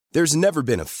There's never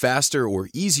been a faster or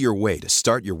easier way to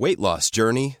start your weight loss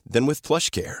journey than with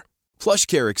PlushCare.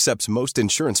 PlushCare accepts most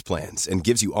insurance plans and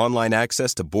gives you online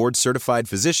access to board-certified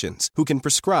physicians who can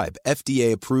prescribe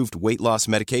FDA-approved weight loss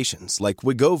medications like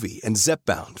Wegovy and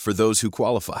Zepbound for those who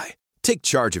qualify. Take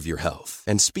charge of your health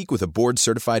and speak with a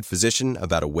board-certified physician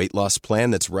about a weight loss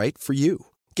plan that's right for you.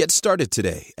 Get started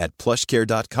today at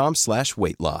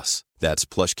plushcare.com/weightloss. That's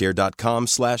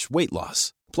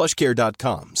plushcare.com/weightloss.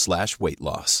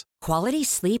 plushcare.com/weightloss. Quality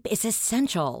sleep is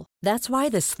essential. That's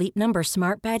why the Sleep Number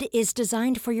Smart Bed is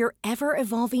designed for your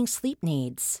ever-evolving sleep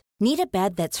needs. Need a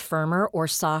bed that's firmer or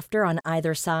softer on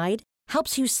either side?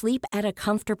 Helps you sleep at a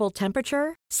comfortable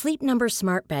temperature? Sleep Number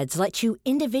Smart Beds let you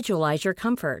individualize your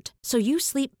comfort, so you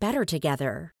sleep better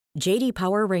together. J.D.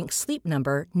 Power ranks Sleep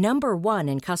Number #1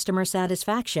 in customer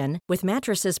satisfaction with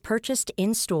mattresses purchased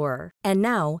in-store. And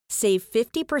now, save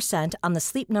 50% on the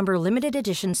Sleep Number Limited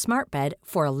Edition Smart Bed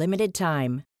for a limited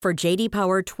time. For J.D.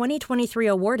 Power 2023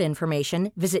 award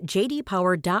information, visit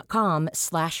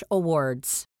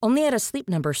jdpower.com/awards. Only at a Sleep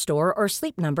Number store or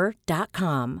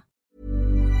sleepnumber.com.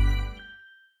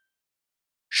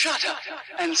 Shut up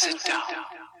and sit down.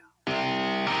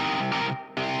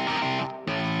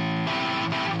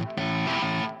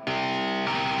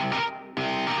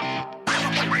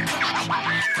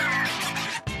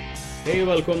 Hej och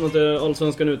välkomna till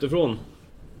Allsvenskan utifrån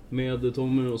med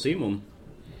Tommy och Simon.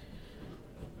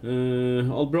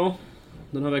 Allt bra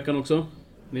den här veckan också,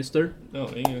 mister? Ja,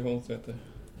 inga konstigheter.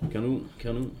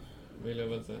 Kanon. Vill jag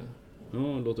väl säga. Ja,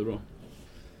 det låter bra.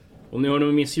 Om ni hör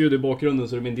något missljud i bakgrunden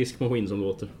så är det min diskmaskin som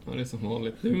låter. Ja, det är som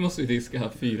vanligt. Du måste ju diska här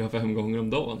 4-5 gånger om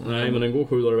dagen. Nej, men den går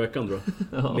 7 dagar i veckan tror jag.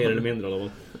 Ja. Mer eller mindre i alla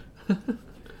fall.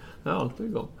 Ja, allt är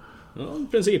igång. Ja, i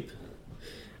princip.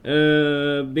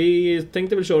 Vi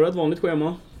tänkte väl köra ett vanligt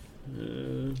schema.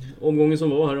 Omgången som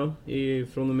var här då,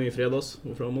 från och med i fredags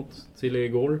och framåt till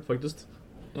igår faktiskt.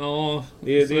 Ja, så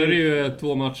är det ju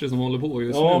 2 matcher som håller på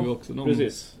just nu också.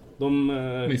 Precis. De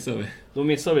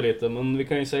missar vi lite, men vi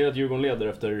kan ju säga att Djurgården leder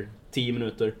efter 10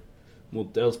 minuter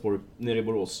mot Elfsborg nere i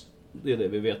Borås. Det är det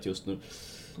vi vet just nu.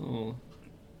 Ja.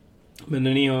 Men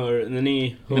när ni hör men det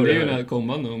är ju den här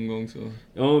kommande omgång så...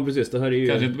 Ja, precis. Det här är ju...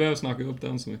 Kanske inte behöver snacka upp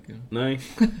den så mycket. Nej.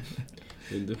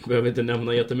 Du behöver inte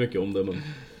nämna jättemycket om det, men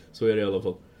så är det i alla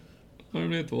fall. Ja, det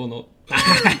blir 2-0.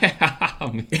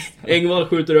 Engvall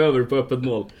skjuter över på öppet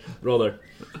mål. Bra där.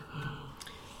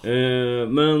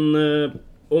 Men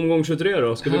omgång 23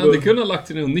 då. Han hade kunnat lagt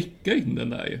sig ner och nicka in den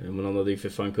där ju. Ja, men han hade ju för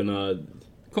fan kunnat...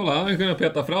 Kolla, han hade kunnat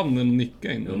peta fram den och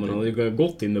nicka in den. Ja, men han hade ju kunnat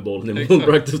gått in med bollen i mål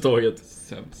praktiskt taget.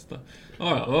 Sämsta.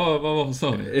 Vad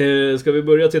sa vi? Ska vi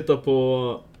börja titta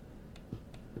på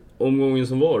omgången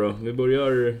som var då?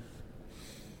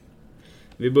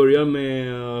 Vi börjar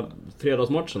med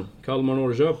fredagsmatchen.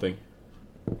 Kalmar-Norrköping.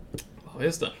 Ja,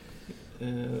 just det.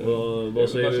 Vad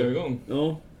säger vi? Igång.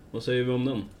 Ja, vad säger vi om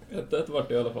den? 1-1 vart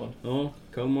det i alla fall. Ja,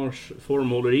 Kalmars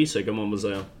form håller i sig kan man väl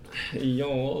säga.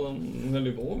 Ja, de höll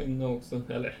ju på att vinna också.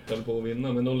 Eller höll på att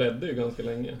vinna, men de ledde ju ganska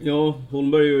länge. Ja,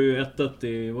 Holmberg gör ju 1-1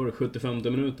 i, var det 75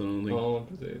 minuter någonting? Ja,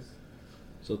 precis.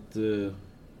 Så att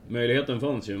möjligheten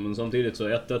fanns ju, men samtidigt så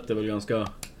 1-1 är väl ganska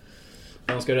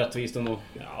rättvist ändå.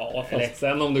 Ja, fast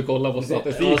sen om du kollar på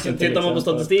statistiken. Ja, tittar man på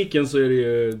statistiken så är det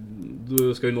ju,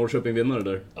 då ska ju Norrköping vinna det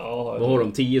där. Ja, vad har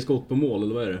de? 10 skott på mål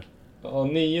eller vad är det? Ja,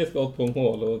 9 skott på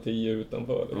mål och 10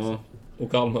 utanför liksom. Ja.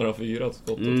 Och Kalmar har 4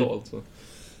 skott totalt så.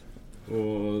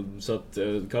 Och så att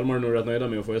Kalmar är nog rätt nöjda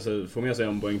med att få med sig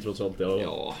en poäng trots allt.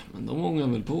 Ja, men de ångar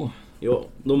väl på. Ja,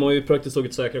 de har ju praktiskt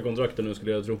taget säkra kontrakter nu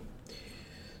skulle jag tro.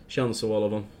 Känns så i alla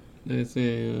fall. Det ser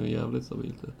ju jävligt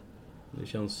stabilt ut. Det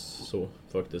känns så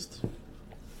faktiskt.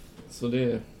 Så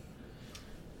det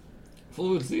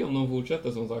får väl se om de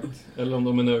fortsätter som sagt. Eller om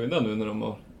de är nöjda nu när de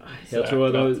har jag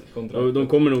tror att de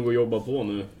kommer nog att jobba på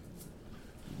nu.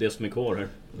 Det som är kvar här.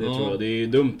 Det tror jag. Det är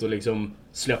dumt att liksom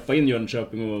släppa in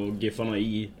Jönköping och Giffarna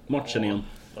i matchen igen.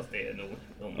 Fast det är nog...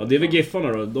 Ja, det är väl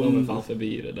Giffarna då. De är fan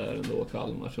förbi det där ändå,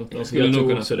 Kalmar. Så de skulle nog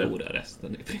kunna förlora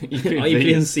resten. Ja, i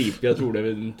princip. Jag tror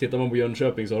det. Tittar man på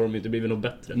Jönköping så har de inte blivit något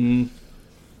bättre.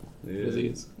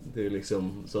 Precis. Det är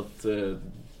liksom... Så att...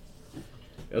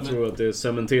 jag tror att det är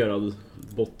cementerad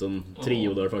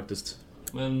botten-trio där faktiskt.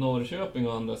 Men Norrköping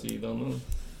å andra sidan...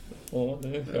 Ja,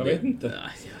 jag vet inte.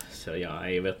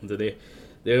 Jag vet inte.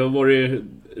 Det har varit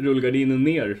rullgardinen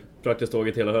ner praktiskt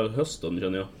taget hela hösten,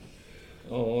 känner jag.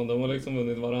 Ja, de har liksom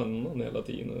vunnit varannan hela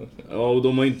tiden. Ja, och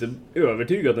de har inte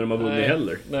övertygat när de har vunnit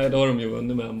heller. Nej, då har de ju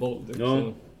vunnit med en boll. Typ, ja.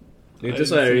 Så. Det är inte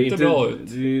så här,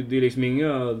 det är liksom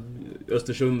inga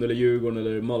Östersund eller Djurgården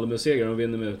eller Malmö-segrar. De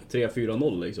vinner med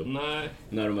 3-4-0 liksom. Nej.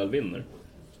 När de väl vinner.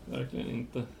 Verkligen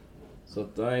inte. Så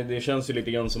att, nej, det känns ju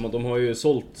lite grann som att de har ju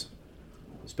sålt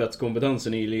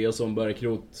spetskompetensen i Eliasson,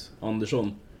 Bärkroth,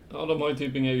 Andersson. Ja, de har ju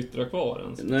typ inga yttra kvar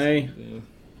ens. Nej.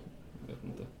 Jag vet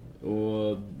inte.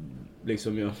 Och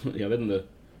liksom, jag vet inte.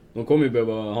 De kommer ju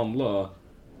behöva handla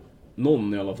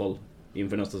någon i alla fall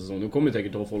inför nästa säsong. De kommer ju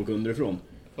säkert ta folk underifrån.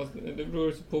 Fast det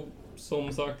beror på, som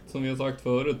vi har sagt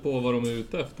förut, på vad de är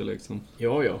ute efter liksom.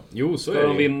 Ja. Jo, så Ska är det.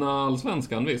 de vinna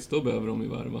allsvenskan, visst, då behöver de ju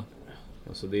värva.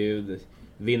 Alltså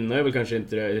vinna är väl kanske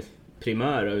inte det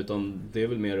primära, utan det är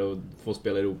väl mer att få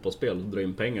spela Europaspel och dra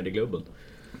in pengar till klubben.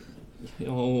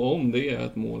 Ja, och om det är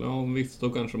ett mål, ja visst, då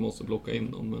kanske de måste plocka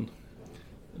in dem, men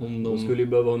om De skulle ju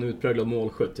behöva ha en utpräglad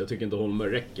målskytt. Jag tycker inte Holmberg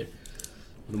räcker.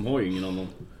 De har ju ingen annan.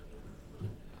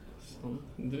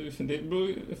 Det beror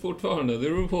ju fortfarande, det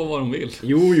beror på vad de vill.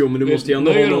 Jo, men du måste ju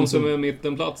ändå ha någon någon som är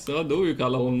mittenplats, ja då är ju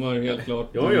Kalle Holmberg helt klart.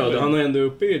 Ja, han är ändå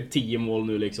uppe i 10 mål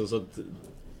nu liksom, så att...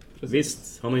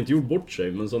 Visst, han har inte gjort bort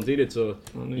sig, men samtidigt så...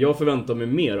 Jag förväntar mig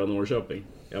mer av Norrköping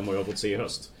än vad jag har fått se i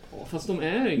höst. Ja, fast de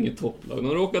är inget topplag.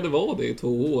 De råkade vara det i 2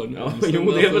 år nu. Ja,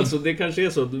 jo, det är väl så. Det kanske är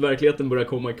så att verkligheten börjar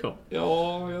komma ikapp.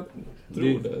 Ja, jag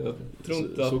tror det. Jag tror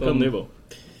inte så att kan det vara.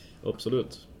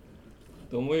 Absolut.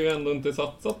 De har ju ändå inte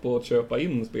satsat på att köpa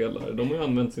in spelare. De har ju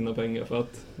använt sina pengar för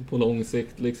att på lång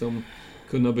sikt liksom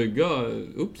kunna bygga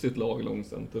upp sitt lag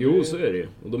långsamt. Jo, så är det ju.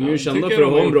 Och de är ju kända för att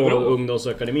ha en bra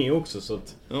ungdomsakademi också, så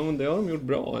att... Ja, men det har de gjort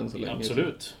bra än så länge.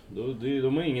 Absolut.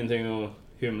 De har ingenting att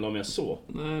hymla med så.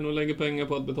 Nej, de lägger pengar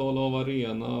på att betala av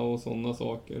arena och sådana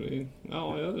saker.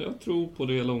 Ja, jag tror på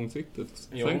det långsiktigt.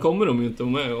 Ja. Sen kommer de ju inte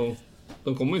med och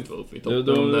de kommer inte vara uppe i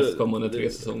toppen nästkommande 3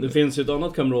 säsonger. Det finns ju ett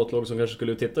annat kamratlag som kanske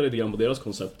skulle titta lite grann på deras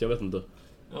koncept, jag vet inte.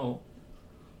 Ja.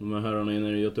 De här herrarna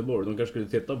inne i Göteborg, de kanske skulle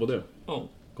titta på det. Ja.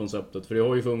 Konceptet, för det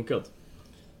har ju funkat.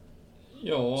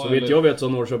 Ja, så vet jag så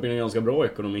har Norrköping en ganska bra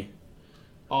ekonomi.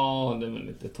 Ja, det är väl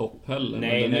inte topp heller.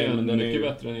 Nej, men den är mycket ju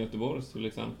bättre än Göteborgs till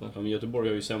exempel. Ja, men Göteborg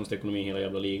har ju sämst ekonomi i hela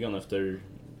jävla ligan efter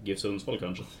GIF Sundsvall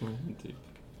kanske. Typ.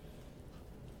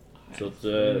 Så att...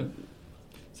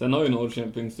 Sen har ju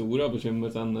Norrköping stora bekymmer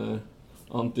sen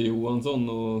Ante Johansson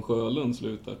och Sjölund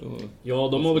slutar. Ja,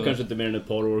 de har väl kanske inte mer än ett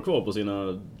par år kvar på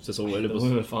sina säsonger. Nej,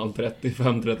 de är väl fan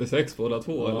 35-36 båda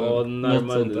två. Ja,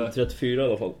 närmare 34 i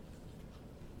alla fall.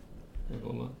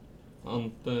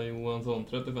 Ante Johansson,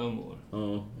 35 år.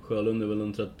 Ja, Sjölund är väl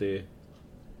en 34-35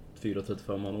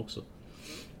 han också.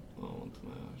 Ja, inte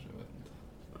med här, så jag vet inte.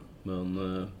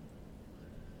 Men...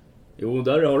 Jo,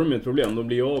 där har de ju ett problem. De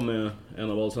blir ju av med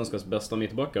en av allsvenskans bästa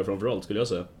mittbackar framförallt, skulle jag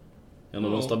säga. En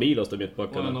av de stabilaste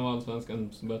mittbackarna. Och en av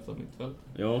allsvenskans bästa mittfält.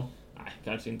 Ja. Nej,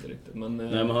 kanske inte riktigt, men... Nej,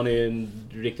 men han är en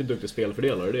riktigt duktig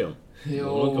spelfördelare, det.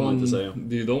 Ja, kan man inte säga.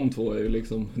 Det är ju de två är ju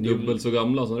liksom dubbelt så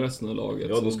gamla som resten av laget.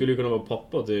 Ja, de skulle ju kunna vara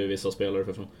pappa till vissa spelare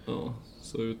för fan. Ja,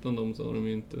 så utan dem så har de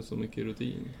ju inte så mycket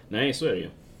rutin. Nej, så är det ju.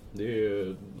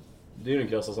 Det är ju den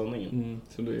krassa sanningen.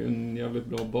 Så det är ju en jävligt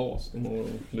bra bas de har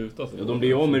att luta sig. Ja, de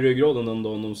blir av med ryggraden den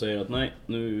dagen de säger att nej,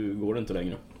 nu går det inte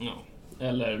längre. Ja,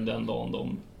 eller den dagen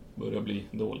de börjar bli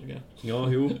dåliga.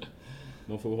 Ja, jo.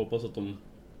 Man får hoppas att de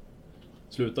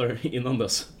slutar innan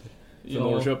dess. För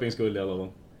Norrköpings skull i alla fall.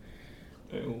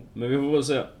 Jo. Men vi får väl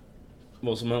se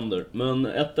vad som händer. Men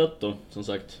 1-1 då, som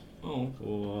sagt. Ja.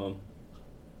 Och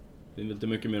det är inte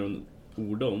mycket mer att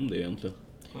orda om det egentligen.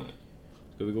 Nej.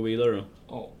 Ska vi gå vidare då?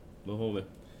 Ja. Vad har vi?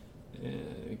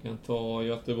 Vi kan ta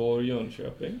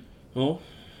Göteborg-Jönköping. Ja.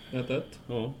 1-1.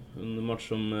 Ja, en match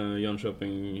som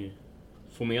Jönköping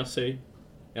får med sig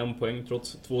 1 poäng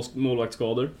trots 2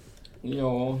 målvaktsskador.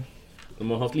 Ja.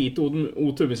 De har haft lite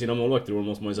otur med sina målvakter,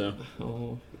 måste man ju säga.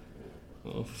 Ja.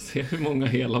 Ja, får se hur många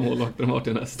hela målvakter de har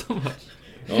till nästa match.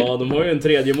 Ja, de har ju en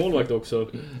tredje målvakt också.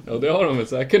 Ja, det har de väl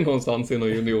säkert någonstans i någon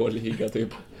juniorliga typ.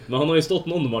 Men han har ju stått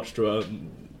någon match, tror jag.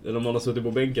 Eller om han har suttit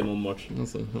på bänken någon match.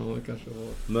 Alltså, ja, det kanske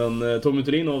var. Men Tommy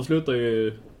Thulin avslutar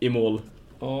ju i mål.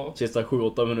 Ja. Sista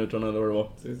 7-8 minuterna eller vad det var.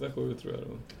 Sista 7 tror jag det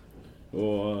var.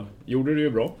 Och gjorde det ju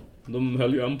bra. De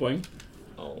höll ju 1 poäng.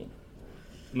 Ja.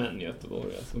 Men Göteborg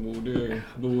alltså,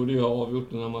 borde ju ha avgjort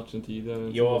den här matchen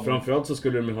tidigare. Ja, framförallt så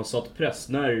skulle de ha satt press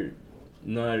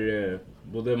när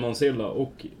både Mansella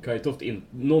och Kajtoft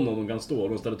någon av dem kan stå och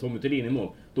de ställer Tommy Thulin i mål.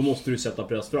 Då måste du sätta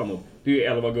press framåt. Det är ju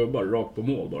 11 gubbar rakt på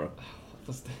mål bara.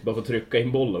 Bara för att trycka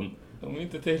in bollen. De är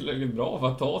inte tillräckligt bra för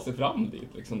att ta sig fram dit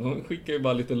liksom. De skickar ju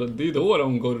bara lite... Det är då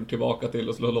de går tillbaka till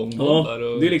och slår långbollar.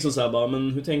 Ja, det är liksom såhär bara,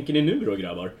 men hur tänker ni nu då,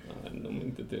 grabbar? Nej, de är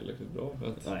inte tillräckligt bra för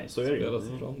att så är det spela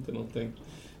sig fram till någonting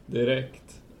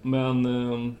direkt. Men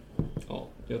ja,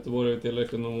 Göteborg har ju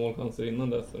tillräckligt med målchanser innan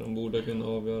dess så de borde kunna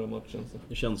avgöra matchen. Så.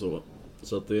 Det känns så.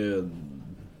 Så att det är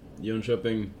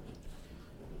Jönköping,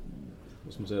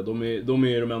 vad ska man säga, de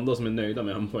är de enda som är nöjda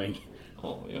med 1 poäng.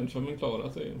 Ja, Jönköping klarar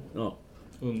sig ju. Ja.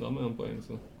 Undan med 1 poäng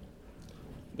så.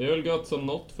 Det är väl gött som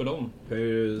något för dem.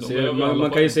 Man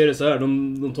kan ju se det så här.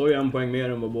 De tar ju en poäng mer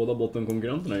än vad båda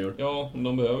bottenkonkurrenterna gör. Ja, men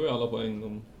de behöver ju alla poäng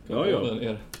de kan få där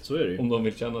nere. Så är det ju. Om de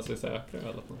vill känna sig säkra i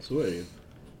alla fall. Så är det ju.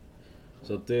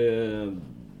 Så att det...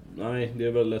 Nej, det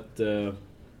är väl ett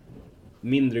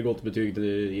mindre gott betyg till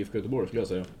IFK Göteborg skulle jag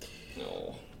säga.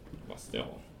 Ja, fast ja.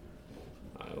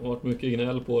 Det har varit mycket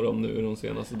gnäll på dem nu de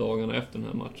senaste dagarna efter den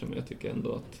här matchen. Men jag tycker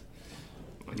ändå att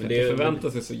man kan inte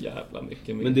förvänta sig så jävla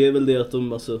mycket mer. Men det är väl det att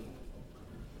de alltså...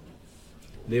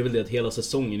 Det är väl det att hela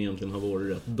säsongen egentligen har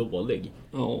varit rätt dålig.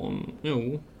 Ja,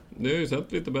 jo. Det har ju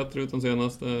sett lite bättre ut de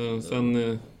senaste...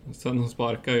 Sen de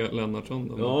sparkade Lennartsson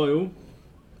då. Ja, jo.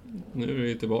 Nu är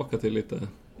vi tillbaka till lite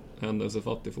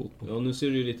händelsefattig fotboll. Ja, nu ser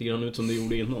det ju lite grann ut som det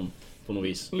gjorde innan. På något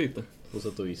vis. Lite. På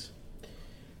sätt och vis.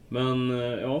 Men,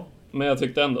 ja. Men jag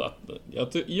tyckte ändå att...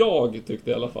 Jag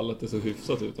tyckte i alla fall att det såg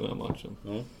hyfsat ut den här matchen.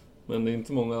 Ja. Men det är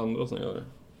inte många andra som gör det.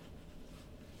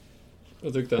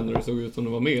 Jag tyckte ändå det såg ut som det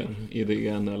var mer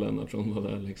idé när Lennartsson var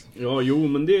där liksom. Ja, jo,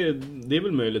 men det är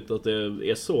väl möjligt att det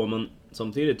är så. Men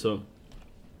samtidigt så...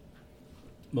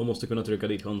 Man måste kunna trycka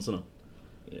dit chanserna.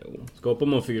 Jo. Skapar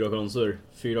man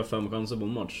 4-5 chanser på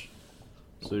en match,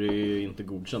 så är det ju inte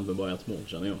godkänt med bara ett mål,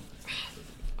 känner jag.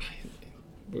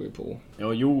 Det beror ju på.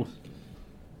 Ja, jo.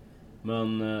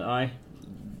 Men, nej.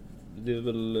 Det är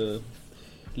väl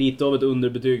lite av ett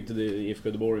underbetyg till IFK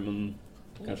Göteborg, men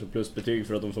kanske plusbetyg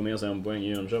för att de får med sig en poäng i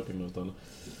Jönköping.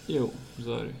 Jo,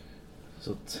 så är det.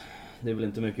 Så att det är väl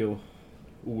inte mycket att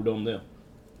orda om det,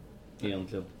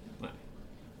 egentligen. Nej.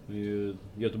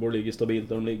 Göteborg ligger stabilt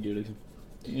där de ligger liksom.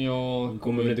 Ja, de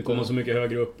kommer väl inte komma så mycket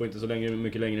högre upp och inte så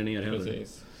mycket längre ner heller.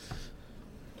 Precis.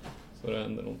 Så det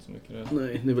händer nog inte så mycket där.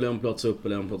 Nej, det är väl en plats upp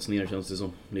eller en plats ner, känns det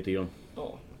som, lite grann.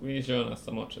 Ja, vi kör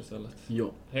nästa match istället.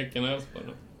 Ja. Häcken-Elfsborg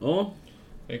nu. Ja.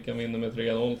 Häcken vinner med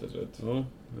 3-0 till slut. Ja,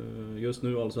 just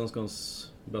nu Allsvenskans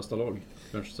bästa lag.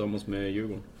 Kanske tillsammans med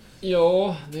Djurgården.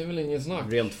 Ja, det är väl ingen snack.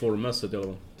 Rent formmässigt i alla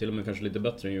fall. Till och med kanske lite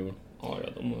bättre än Djurgården. Ja,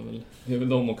 det är väl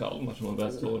de och Kalmar som har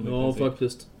bäst form. Ja,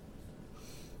 faktiskt.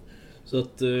 Så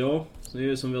att, ja, det är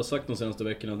ju som vi har sagt de senaste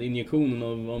veckorna, att injektionen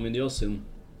av Ahmed Yassin,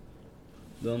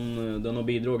 den har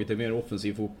bidragit till mer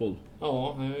offensiv fotboll.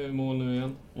 Ja, det är mål nu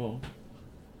igen. Ja,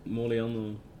 mål igen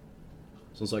och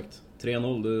som sagt,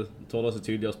 3-0, det talar sitt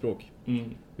tydliga språk.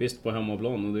 Visst på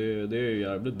hemmaplan, och det är ju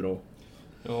jävligt bra.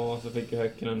 Ja, så fick ju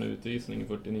Häcken en utvisning i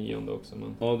 49 också.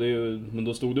 Men... Ja, men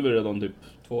då stod det väl redan typ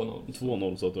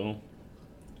 2-0 så att ja.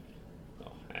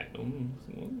 Ja, nej, de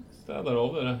städar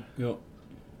av det där. Ja.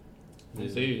 De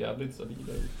ser ju jävligt stabila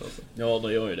ut alltså. Ja,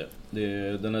 de gör ju det.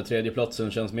 Den här tredje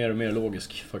platsen känns mer och mer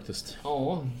logisk faktiskt.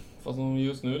 Ja, fast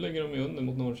just nu lägger de ju under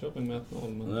mot Norrköping med 1-0.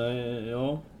 Men... Nej,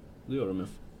 ja, det gör de ju.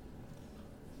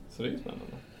 Så det är ju spännande.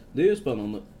 Det är ju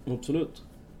spännande, absolut.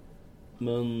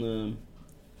 Men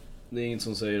det är inget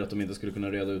som säger att de inte skulle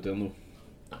kunna reda ut det ändå.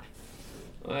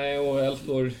 Nej, och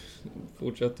Elfsborg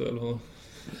fortsätter väl ha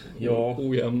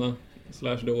ojämna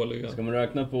 / dåliga. Ska man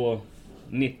räkna på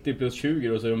 90 plus 20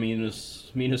 då, så är de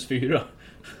minus 4.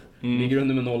 Ligger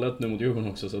under med 0-1 nu mot Djurgården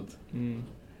också. Så, att...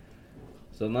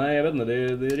 så nej, jag vet inte.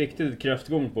 Det är riktigt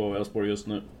kräftgång på Elfsborg just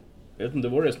nu. Jag vet inte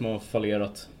vad det är som har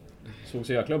fallerat. Såg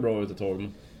så jäkla bra ut ett tag.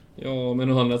 Men... Ja,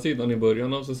 men å andra sidan i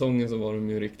början av säsongen så var de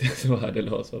ju riktigt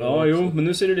värdelösa. Ja, jo, men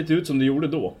nu ser det lite ut som det gjorde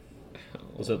då.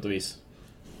 På sätt och vis.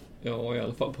 Ja, i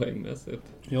alla fall poängmässigt.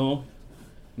 Ja,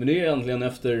 men det är egentligen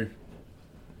efter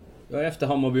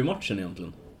Hammarby-matchen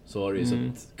egentligen. Så har det ju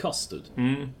sett kast ut.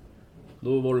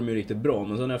 Då var de ju riktigt bra,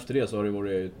 men sen efter det så har det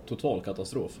varit total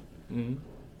katastrof.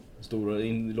 Stora,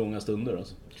 långa stunder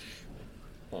alltså.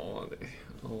 Ja,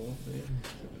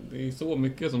 det är så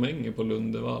mycket som hänger på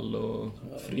Lundevall och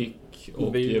Frick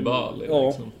och Jebali. Ja,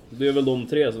 liksom. det är väl de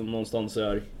tre som någonstans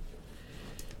är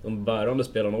de bärande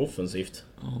spelarna offensivt.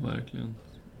 Ja, verkligen.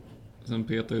 Sen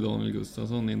petar ju Daniel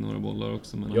Gustafsson in några bollar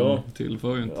också, men ja, han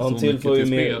tillför ju inte han så mycket till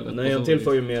mer, spelet. Nej, han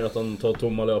tillför ju mer att han tar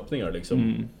tomma löpningar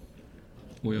liksom.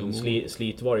 Och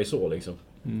slitvarg så liksom.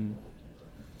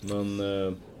 Men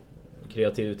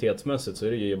kreativitetsmässigt så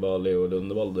är det ju Jebali och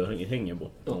Lundevall det hänger på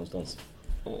någonstans.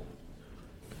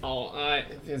 Ja, nej,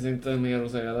 det finns inte mer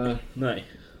att säga där. Nej,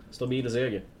 stabil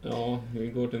seger. Ja, vi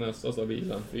går till nästa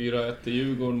stabila. 4-1 till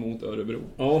Djurgården mot Örebro.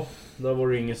 Ja, där var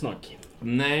det ingen snack.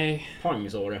 Nej. Pang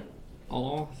sa det.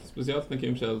 Ja, speciellt när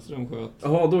Kim Källström sköt.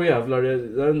 Ja, då jävlar.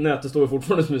 Det nätet står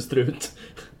fortfarande som en strut.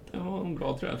 Ja, en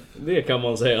bra träff. Det kan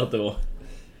man säga att det var.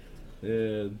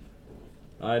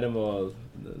 Nej,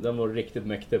 den var riktigt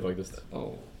mäktig faktiskt.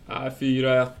 Ja. Nej,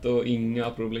 4-1 och inga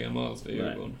problem alls för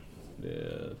Djurgården.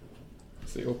 Det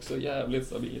ser också jävligt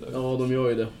stabila ut. Ja, de gör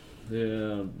ju det. Det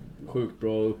är sjukt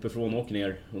bra uppifrån och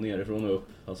ner och nerifrån och upp.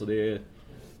 Alltså det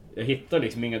Jag hittar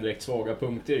liksom inga direkt svaga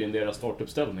punkter i deras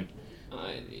startuppställning.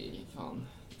 Nej, det är fan.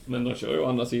 Men de kör ju å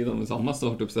andra sidan med samma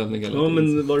startuppställning hela Ja,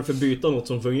 tiden. men varför byta något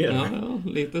som fungerar?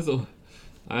 Ja, lite så.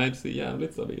 Nej, det ser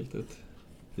jävligt stabilt ut.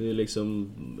 Det är liksom,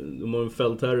 de har en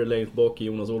fältherre längst bak i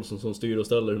Jonas Olsson som styr och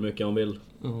ställer hur mycket han vill.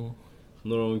 Ja.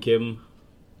 Nu har de Kim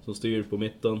som styr på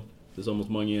mitten tillsammans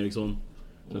med Mange Eriksson.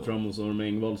 Sen framåt så har de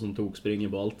Engvall som springer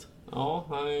på allt. Ja,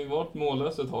 han har ju varit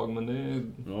mållös ett tag, men det...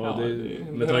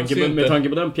 Med tanke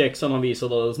på den pjäxan han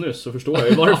visade alldeles nyss så förstår jag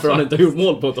ju varför han inte har gjort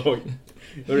mål på ett tag.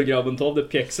 Hörru grabben, ta av det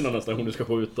pjäxorna nästan hon du ska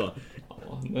skjuta.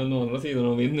 Ja, men å andra sidan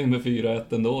de vinner med 4-1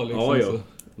 ändå liksom. Ja, ja. Så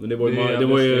Men det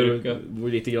var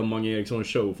ju lite grann Mange Eriksson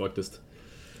show faktiskt.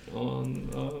 ja,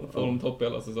 han får de topp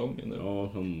hela säsongen nu. Ja,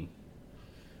 han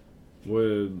var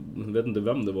ju, jag vet inte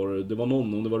vem det var. Det var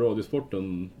någon, om det var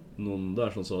Radiosporten, någon där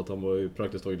som sa att han var ju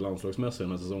praktiskt taget landslagsmässig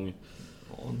den här säsongen.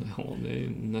 Ja, det är ju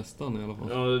nästan i alla fall.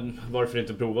 Ja, varför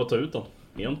inte prova att ta ut dem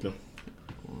egentligen?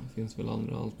 Ja, det finns väl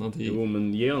andra alternativ. Jo,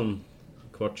 men ge en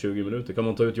kvart 20 minuter. Kan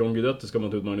man ta ut John Guidetti ska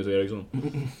man ta ut Magnus Eriksson.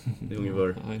 Det är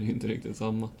ungefär. Nej, det är inte riktigt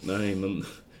samma. Nej, men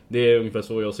det är ungefär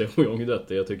så jag ser på John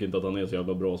Guidetti. Jag tycker inte att han är så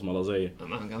jävla bra som alla säger.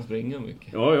 Men han kan springa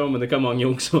mycket. Ja, men det kan Mange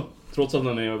också. Trots att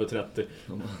han är över 30.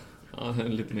 Ja, han är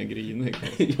lite mer grinig.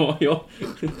 Ja.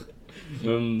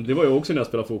 Men det var ju också när jag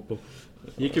spelade fotboll.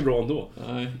 Gick ju bra ändå.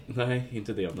 Nej,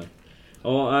 inte det, nej.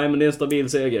 Ja, nej, men det är en stabil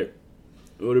seger.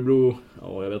 Örebro,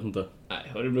 ja, jag vet inte.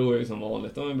 Nej, Örebro är ju som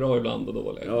vanligt. De är bra ibland och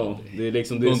dåliga. Ja, det är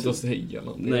liksom... Det går inte att säga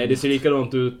någonting. Nej, det ser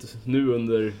likadant ut nu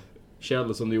under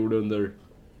Kjell som det gjorde under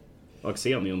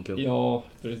Axén egentligen. Ja,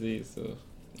 precis.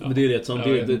 Ja. Men det är rätt sant.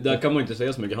 Där kan man inte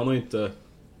säga så mycket. Han har inte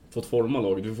fått forma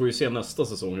laget. Vi får ju se nästa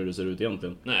säsong hur det ser ut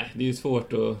egentligen. Nej, det är ju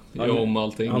svårt att göra om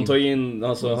allting. Han tar in,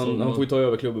 alltså, han får ju ta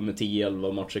över klubben med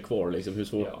 10-11 matcher kvar liksom. Hur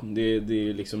svårt? Ja. Det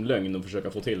är liksom lögn att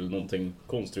försöka få till någonting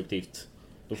konstruktivt.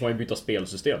 Då får han ju byta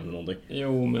spelsystem eller någonting.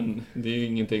 Jo, men det är ju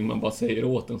ingenting man bara säger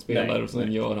åt en spelare och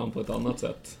sen gör han på ett annat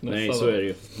sätt. Nej, så är det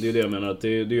ju. Det är det jag menar. Att det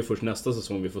är ju först nästa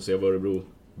säsong vi får se vad Örebro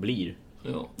blir.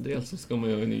 Ja, dels så ska man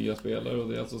göra nya spelare och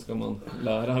dels så ska man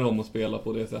lära dem att spela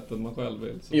på det sättet man själv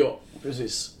vill. Så. Ja,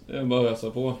 precis. Det är bara att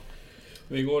ösa på.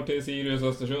 Vi går till Sirius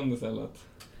Östersund istället.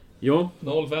 Ja.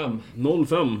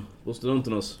 0-5 på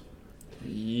Studenternas.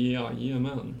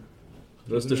 Jajamän.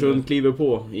 Östersund kliver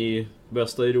på i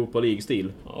bästa Europa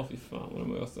League-stil. Ja, fy fan vad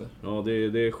de öser. Ja,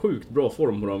 det är sjukt bra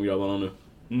form på de grabbarna nu.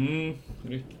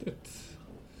 Riktigt.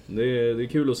 Det är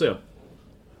kul att se.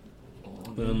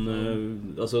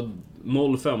 Men alltså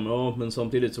 0-5, ja, men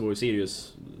samtidigt så var ju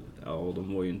Sirius, ja,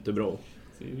 de var ju inte bra.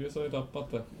 Sirius har ju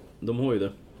tappat det. De har ju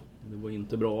det. Det var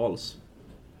inte bra alls.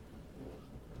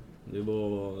 Det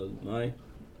var, nej.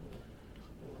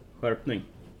 Skärpning.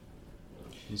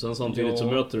 Och sen samtidigt så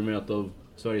möter du med ett av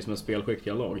Sveriges mest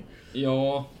spelskickliga lag.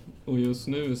 Ja, och just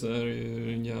nu så är det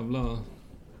ju en jävla...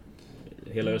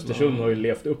 Hela Östersund har ju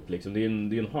levt upp liksom. Det är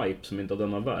en hype som inte har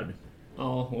denna värld.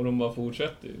 Ja, och de bara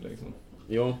fortsätter ju liksom.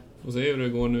 Ja. Och se hur det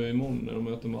går nu imorgon när de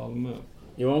möter Malmö.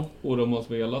 Ja. Och de har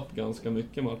spelat ganska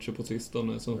mycket matcher på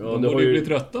sistone. Så ja, de borde ju bli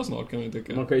trötta snart, kan vi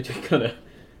tycka. Man kan ju tycka det.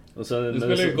 Och sen, det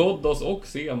spelar ju Ghoddos och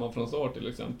Sema från start till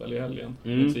exempel i helgen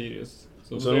mot Sirius.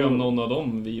 Så får se om någon av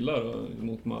dem vilar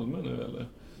mot Malmö nu eller...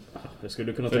 Jag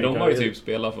skulle kunna för de har ju typ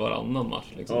spelat för varannan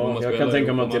match liksom. Ja,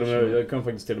 jag kan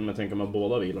faktiskt till och med tänka mig att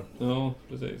båda vilar. Ja,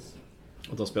 precis.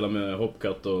 Att de spelar med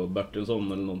Hopcat och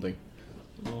Bertilsson eller någonting.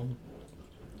 Ja.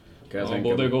 Ja,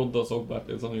 både Ghoddos och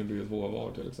Bertilsson gjorde ju 2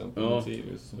 var till exempel ja, i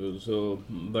Sirius. så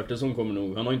Bertilsson kommer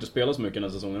nog... Han har inte spelat så mycket den här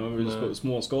säsongen. Han var ju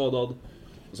småskadad.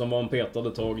 Och sen var han petad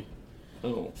ett tag.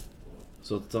 Ja.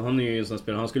 Så att han är ju en sån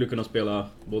spelare. Han skulle kunna spela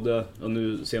både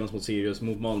nu senast mot Sirius,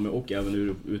 mot Malmö och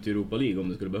även ut i Europa League om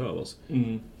det skulle behövas.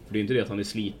 För det är inte det att han är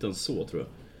sliten så, tror jag.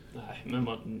 Nej, men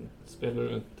man spelar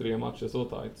du 3 matcher så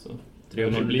tajt så...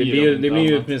 Det blir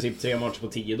ju i princip 3 matcher på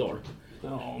 10 dagar.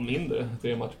 Ja, mindre.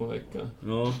 3 matcher på en vecka.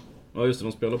 Ja, just det.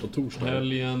 De spelar på torsdag.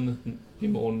 Helgen,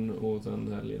 imorgon och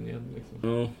sen helgen igen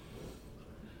liksom. Ja.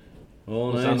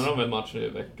 Ja, och sen har de väl matcher i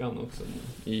veckan också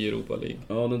i Europa League.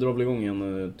 Ja, den drar väl igång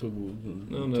igen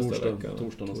torsdag nästa vecka.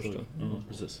 Ja,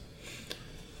 precis.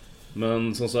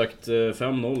 Men som sagt,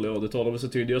 5-0, ja, det talar väl så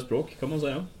tydliga språk kan man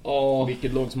säga. Ja.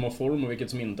 Vilket lag som har form och vilket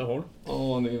som inte har.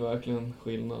 Ja, det är verkligen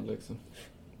skillnad liksom.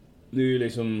 Det är ju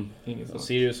liksom...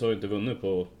 Sirius har ju inte vunnit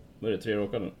på, vad är det, 3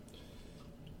 raka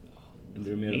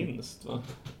nu? Minst, va?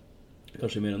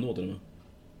 Kanske mer än då till och med.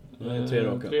 Nej, 3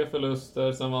 raka. 3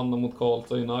 förluster, sen vann de mot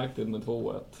Karlstad United med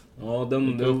 2-1. Ja,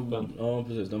 ja,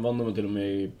 precis. Den vann de till och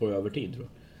med på övertid, tror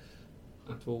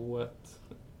jag. 2-1.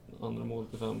 Andra mål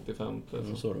till 55.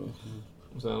 Ja, så då.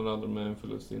 Och sen hade de med en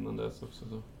förlust innan dess också.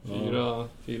 Så.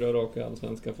 4 raka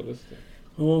allsvenska förluster.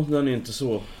 Ja, den är inte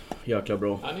så jäkla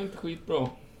bra. Den är inte skitbra.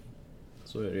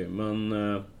 Så är det. Men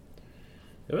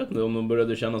jag vet inte om de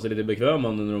började känna sig lite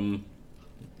bekväma när de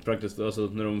praktiskt, alltså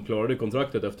när de klarade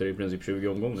kontraktet efter i princip 20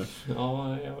 omgångar.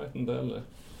 Ja, jag vet inte heller.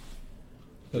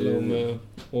 Eller om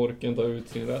orken tar ut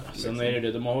sin rätt. Sen är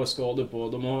det, de har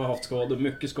haft skador,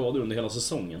 mycket skador under hela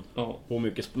säsongen. Ja. På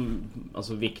mycket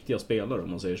alltså viktiga spelare, om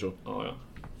man säger så. Ja.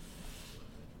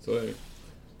 Så är det.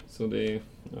 Så det är...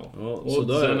 Ja. Och så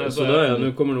där,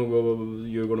 nu kommer nog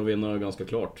Djurgården att vinna ganska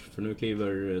klart. För nu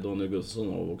kliver Daniel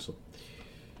Gustafsson av också.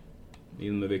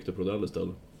 In med Victor Prodell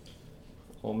istället.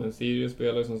 Ja, men Sirius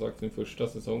spelar som sagt sin första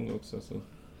säsong också, så...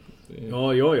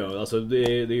 Ja, alltså det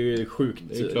är ju sjukt.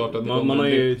 Det är klart att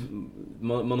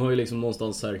man har ju liksom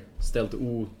någonstans här ställt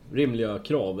orimliga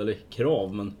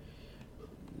krav, men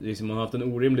liksom man har haft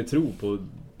en orimlig tro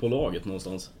på laget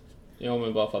någonstans. Ja,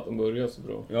 men bara för att de börjar så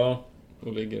bra. Ja.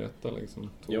 Och ligger etta liksom.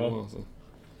 Ja. Alltså.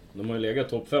 De har ju legat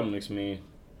topp 5 liksom i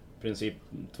princip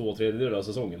 2/3 av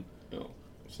säsongen. Ja,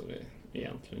 så det är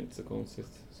egentligen inte så konstigt,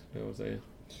 skulle jag väl säga.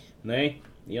 Nej,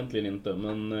 egentligen inte,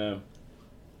 men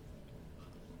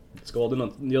skadorna,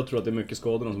 jag tror att det är mycket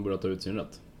skadorna som börjar ta ut sin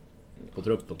rätt på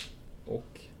truppen.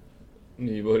 Och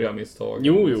nybörjarmisstag.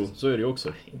 Jo, så är det ju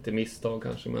också. Inte misstag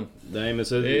kanske, men... Nej, men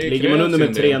så ligger man under med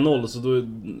 3-0 så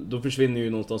då försvinner ju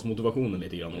någonstans motivationen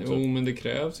lite grann också. Jo, men det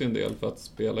krävs ju en del för att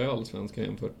spela i Allsvenskan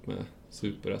jämfört med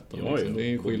Superettan. Ja. Det är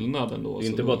ju skillnad ändå. Det är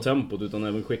inte bara tempot, utan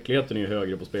även skickligheten är ju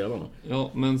högre på spelarna.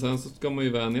 Ja, men sen så ska man ju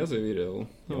vänja sig vid det. Och,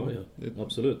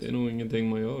 absolut. Det är nog ingenting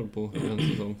man gör på en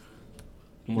säsong.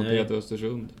 Om man heter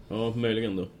Östersund. Ja,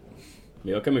 möjligen då.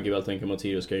 Men jag kan mycket väl tänka mig att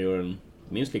Sirius ska göra en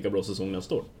minst lika bra säsong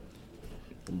nästa år.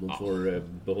 Om de får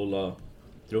behålla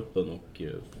truppen och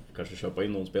kanske köpa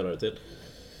in någon spelare till.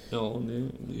 Ja, det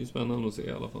är ju spännande att se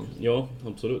i alla fall. Ja,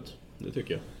 absolut. Det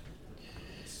tycker jag.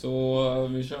 Så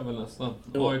vi kör väl nästan.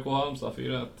 AIK Halmstad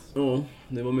 4-1. Ja,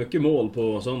 det var mycket mål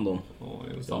på söndagen. Ja,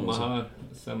 det är samma här.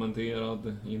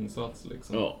 Cementerad insats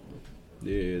liksom. Ja,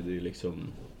 det är liksom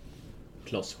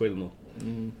klassskillnad.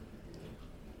 Mm.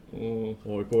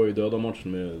 Och AIK har ju döda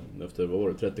matchen med, efter vad var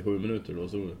det, 37 minuter då,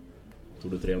 så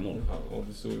tog det 3-0. Ja, och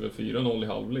det stod väl 4-0 i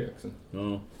halvlek. Så.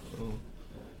 Ja.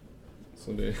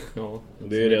 Så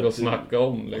det är rätt att snacka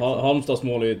om liksom. Halmstads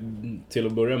mål är till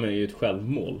att börja med ett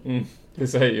självmål. Det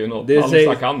säger ju något.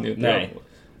 Halmstad kan ju inte.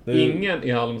 Nej. Ingen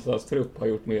i Halmstads trupp har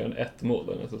gjort mer än ett mål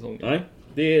den här säsongen. Nej,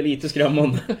 det är lite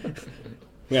skrämmande.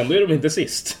 Men ändå är de inte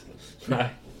sist. Nej.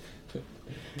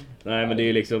 Nej, men det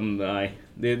är liksom, nej.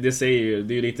 Det säger ju,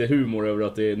 det är lite humor över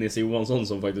att det är Nisse Johansson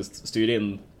som faktiskt styr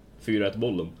in 4-1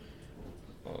 bollen.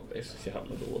 Ja, det är så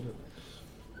jävla dåligt.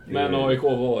 Men AIK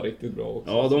var riktigt bra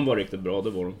också. Ja, de var riktigt bra, det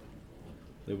var de.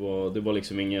 Det var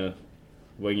liksom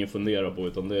ingen fundera på,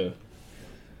 utan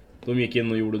de gick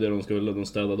in och gjorde det de skulle. De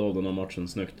städade av den här matchen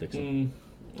snyggt liksom.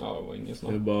 Ja, det var ingen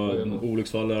snack. Det är bara en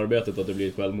olycksfall i arbetet att det blir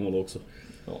ett självmål också.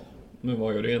 Ja, men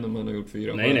vad gör det när man har gjort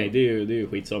 4? Nej, det är ju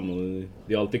skitsamma.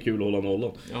 Det är alltid kul att hålla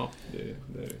nollan. Ja, det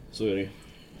är det. Så är det.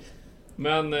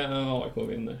 Men AIK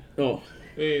vinner. Ja.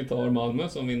 Vi tar Malmö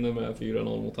som vinner med 4-0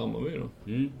 mot Hammarby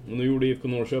då. Och nu gjorde IFK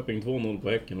Norrköping 2-0 på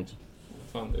Häcken också.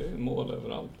 Fan, det är mål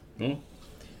överallt. Ja.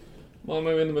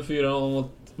 Malmö vinner med 4-0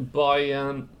 mot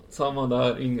Bayern. Samma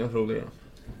där, inga problem.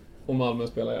 Och Malmö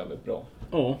spelar jävligt bra.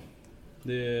 Ja.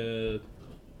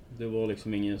 Det var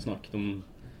liksom ingen snack. De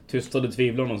tystade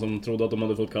tvivlarna som trodde att de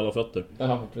hade fått kalla fötter.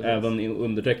 Ja, precis. Även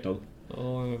undertecknad.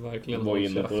 Ja, verkligen.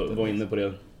 Var inne på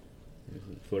det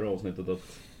förra avsnittet,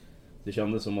 att det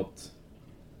kändes som att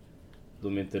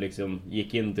de inte liksom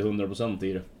gick in till 100%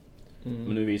 i det.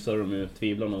 Men nu visar de ju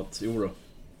tvivlarna att jo då,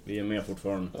 vi är med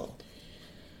fortfarande. Ja.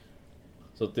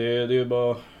 Så att det är ju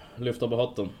bara lyfta på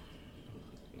hatten.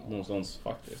 Någonstans.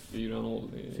 Faktiskt, 4-0.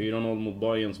 4-0 mot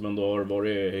Bayern som ändå har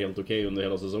varit helt okej under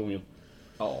hela säsongen.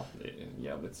 Ja, det är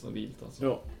jävligt stabilt alltså.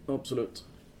 Ja, absolut.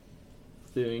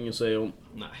 Det är inget att säga om.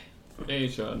 Nej,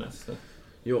 vi kör nästa.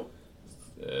 Ja.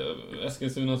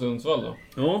 Eskilstuna-Sundsvall då?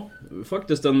 Ja,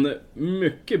 faktiskt en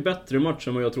mycket bättre match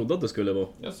än vad jag trodde att det skulle vara.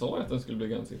 Jag sa att den skulle bli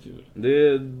ganska kul.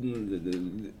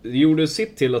 Det gjorde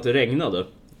sitt till att det regnade.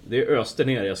 Det öste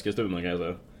ner i Eskilstuna, kan jag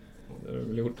säga. Det har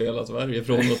väl gjort i hela Sverige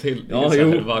från och till. Ja, jo,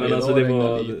 men alltså det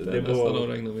var nästan att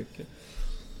regna mycket.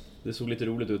 Det såg lite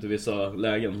roligt ut i vissa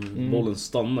lägen. Bollen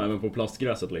stannade även på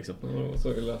plastgräset liksom. Ja,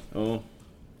 så illa. Ja.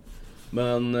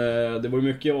 Men det var ju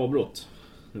mycket avbrott.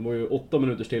 Det var ju 8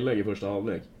 minuters tillägg i första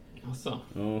halvlek. Asså?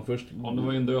 Ja, först... Ja, det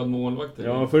var ju en död målvakt.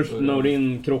 Ja, först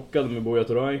Naurin krockade med Buya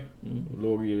Turay.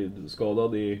 Låg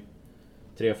skadad i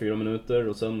 3-4 minuter.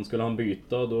 Och sen skulle han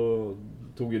byta, då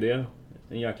tog ju det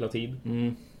en jäkla tid.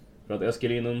 För att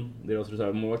Eskelinen, deras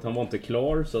reservmålvakt, han var inte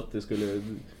klar, så att det skulle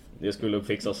Det skulle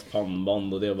fixas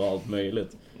pannband och det var allt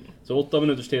möjligt. Så 8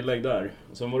 minuters tillägg där.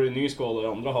 Sen var det en ny skada i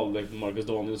andra halvlek. Marcus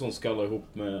Danielsson skallade ihop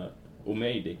med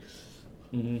O'Mady.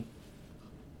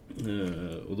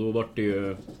 Och då var det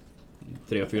ju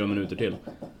 3-4 minuter till.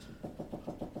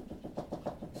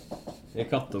 Det är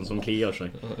katten som kliar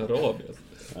sig. Rabies.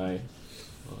 Nej.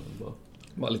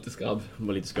 Bara lite skabb.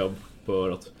 Bara lite skabb på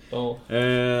örat. Ja.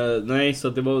 Nej, så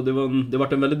att det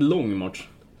var en väldigt lång match.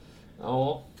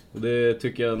 Ja. Och det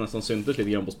tycker jag nästan syntes lite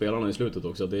grann på spelarna i slutet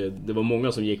också. Det var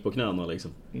många som gick på knäna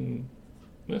liksom.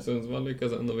 Men Sundsvall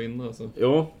lyckas ändå vinna alltså.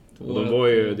 Ja, och de var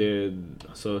ju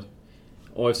alltså,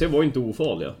 AFC var inte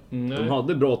ofarliga. De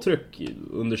hade bra tryck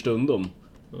under stundom.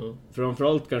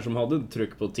 Framförallt kanske de hade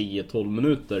tryck på 10-12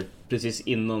 minuter precis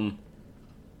innan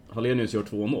Hallenius gör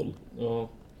 2-0. Ja.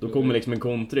 Då kommer liksom en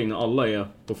kontring när alla är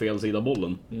på fel sida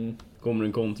bollen. Kommer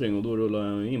en kontring och då rullar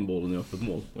jag in bollen i öppet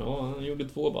mål. Ja, han gjorde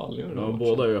 2 baljor. Ja,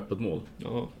 båda är öppet mål.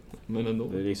 Ja, men ändå.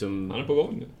 Det är liksom... Han är på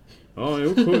gång nu. Ja, han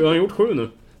har gjort 7 nu.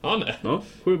 Nej. Ja,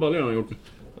 7 baljor har han gjort.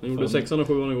 Han gjorde 6 och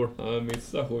 7 igår. Ja, han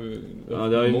missade 7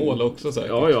 mål också säkert.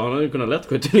 Ja, han hade ju kunnat lätt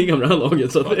skytteliga med det här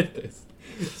laget. Så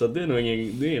det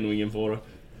är nog ingen fara.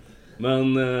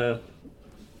 Men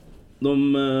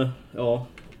ja.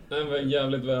 Det var en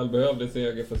jävligt välbehövlig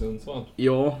seger för Sundsvall.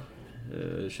 Ja,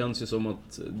 känns ju som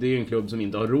att det är en klubb som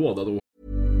inte har råd att...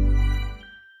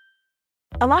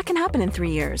 A lot can happen in 3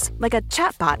 years, like a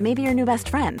chatbot may be your new best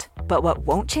friend. But what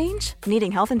won't change?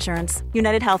 Needing health insurance.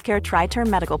 United Healthcare Tri-Term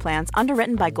Medical Plans,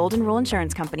 underwritten by Golden Rule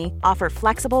Insurance Company, offer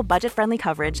flexible, budget-friendly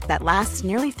coverage that lasts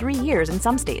nearly 3 years in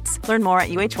some states. Learn more at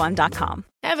uh1.com.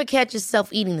 Ever catch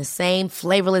yourself eating the same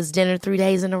flavorless dinner 3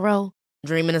 days in a row?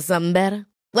 Dreaming of something better?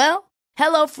 Well,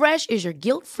 HelloFresh is your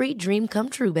guilt-free dream come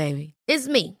true, baby. It's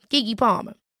me, Keke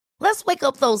Palmer. Let's wake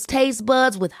up those taste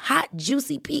buds with hot,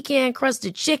 juicy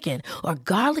pecan-crusted chicken or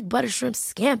garlic butter shrimp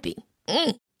scampi.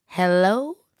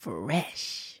 Hello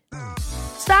Fresh.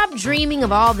 Stop dreaming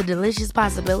of all the delicious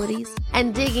possibilities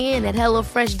and dig in at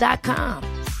HelloFresh.com.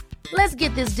 Let's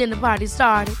get this dinner party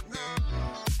started.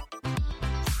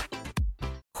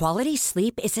 Quality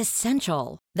sleep is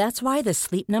essential. That's why the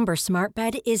Sleep Number Smart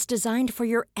Bed is designed for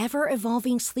your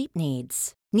ever-evolving sleep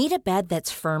needs. Need a bed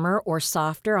that's firmer or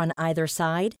softer on either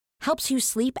side? Helps you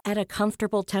sleep at a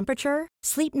comfortable temperature?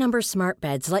 Sleep Number Smart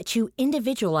Beds let you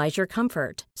individualize your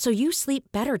comfort, so you sleep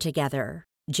better together.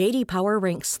 J.D. Power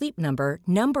ranks Sleep Number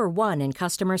 #1 in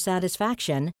customer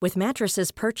satisfaction with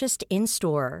mattresses purchased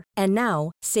in-store. And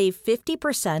now, save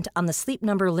 50% on the Sleep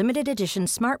Number Limited Edition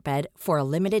Smart Bed for a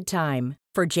limited time.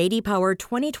 For J.D. Power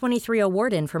 2023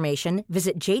 award information,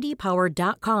 visit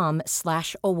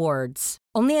jdpower.com/awards.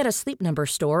 Only at a Sleep Number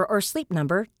store or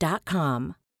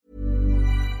sleepnumber.com.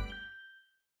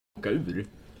 Ur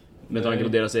med tanke på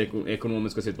deras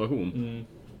ekonomiska situation.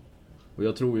 Och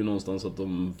jag tror ju någonstans att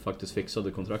de faktiskt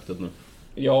fixade kontraktet nu.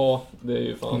 Ja, det är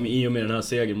ju fan... I och med den här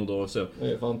segern mot AFC.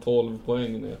 Det är fan 12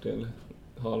 poäng ner till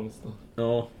Halmstad.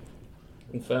 Ja.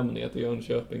 Och 5 ner till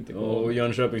Jönköping. Till och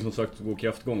Jönköping som sagt går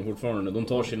kraftgång fortfarande. De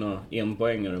tar sina 1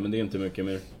 poängare, men det är inte mycket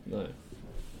mer. Nej.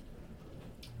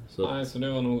 Så så det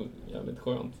var nog jävligt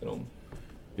skönt för dem.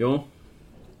 Ja,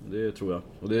 det tror jag.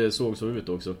 Och det såg så ut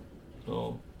också.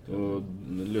 Ja. Och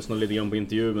lyssnade lite grann på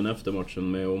intervjun efter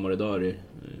matchen med Omar Idari,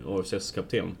 AFCs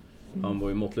kapten. Han var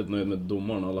ju måttligt nöjd med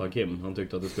domaren Al-Hakim. Han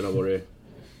tyckte att det skulle ha varit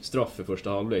straff i första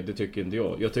halvlek. Det tycker inte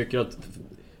jag. Jag tycker att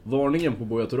varningen på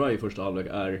Buya Turay i första halvlek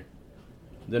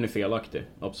den är felaktig,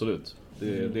 absolut.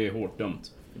 Det är hårt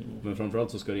dömt. Men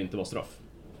framförallt så ska det inte vara straff.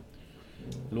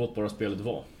 Låt bara spelet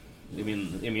vara. Det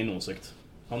är min åsikt.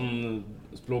 Han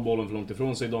slår bollen för långt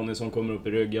ifrån sig. Danielsson kommer upp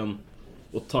i ryggen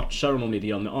och touchar honom lite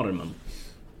grann med armen.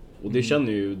 Och det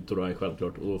känner ju Turay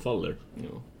självklart och faller.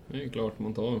 Ja, det är ju klart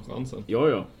man tar en chansen.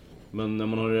 Ja. Men när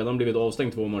man har redan blivit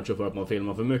avstängd 2 matcher för att man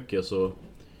filmar för mycket, så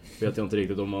vet jag inte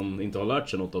riktigt om man inte har lärt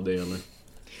sig något av det eller.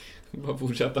 Bara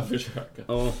fortsätta försöka.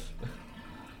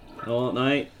 Ja,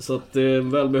 nej. Så att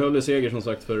välbehövlig seger som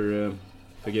sagt för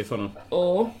Giffarna.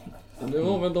 Ja, det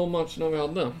var väl de matcherna vi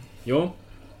hade. Ja.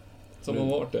 Som har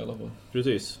varit i alla fall.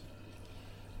 Precis.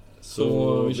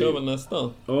 Så vi kör väl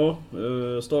nästa. Ja,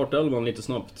 startelvan lite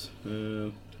snabbt.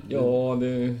 Ja,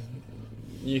 det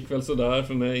gick väl sådär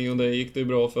för mig och det gick det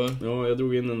bra för. Ja, jag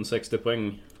drog in en 60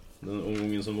 poäng den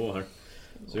omgången som var här.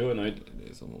 Så jag är nöjd. Det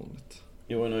är som vanligt.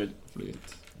 Jag är nöjd.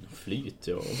 Flyt,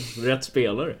 ja. Rätt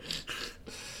spelare.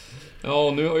 Ja,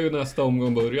 och nu har ju nästa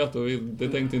omgång börjat och det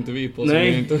tänkte inte vi på. Så Nej.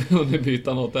 vi har inte hunnit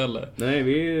byta något heller. Nej,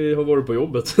 vi har varit på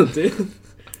jobbet. Så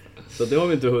det har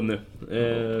vi inte hunnit.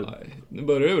 Nej. Nu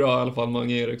börjar det bra i alla fall.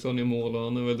 Mange Eriksson i mål och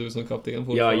han är väl du som kapten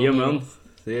fortfarande. Jajamän.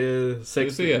 Det är 60.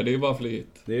 Du ser, det är bara flyt.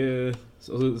 Det är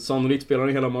Så, sannolikt spelar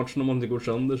han hela matchen om han inte går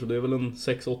sönder. Så det är väl en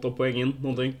 6-8 poäng in,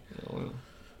 någonting. Ja.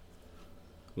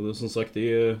 Och det, som sagt,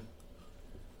 det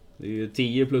är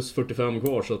 10 plus 45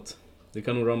 kvar, så att det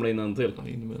kan nog ramla in en till. Ja,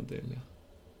 in med en till, ja.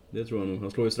 Det tror jag nog.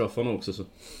 Han slår ju straffarna också, så.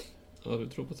 Ja, du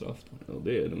tror på straff då? Ja,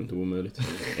 det är nog inte omöjligt.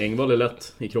 Engvall är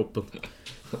lätt i kroppen.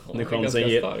 Ja,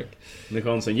 När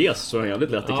chansen ges så är han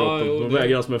jävligt lätt i kroppen. Jo, Då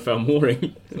väger han som en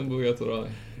 5-åring. Sen börjar Toray.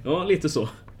 Ja, lite så.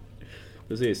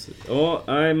 Precis. Ja,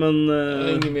 nej men... Jag har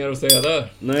inget mer att säga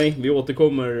där. Nej, vi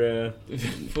återkommer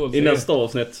i nästa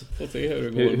avsnitt. Får se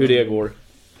hur det går. Hur det går.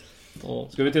 Ja.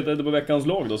 Ska vi titta lite på veckans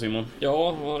lag då, Simon?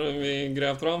 Ja, vad har vi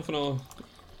grävt fram för något?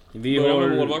 Vi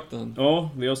har målvakten. Ja,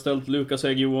 vi har ställt Lukas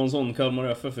Hägg Johansson, Kalmar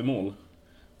FF i mål.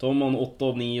 Tar man 8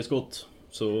 av 9 skott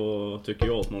så tycker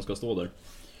jag att man ska stå där.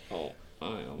 Ja, nej,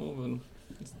 han var väl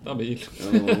stabil.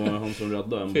 Ja, det var han som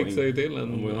räddade en poäng. Fick sig till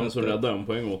en. Det var han som räddade en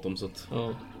poäng åt dem, så att...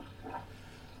 Ja.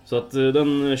 Så att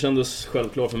den kändes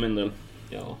självklar för min del.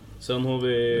 Ja. Sen har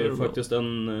vi faktiskt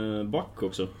en back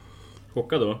också.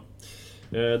 Chockad va?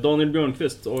 Daniel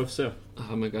Björnqvist, AFC.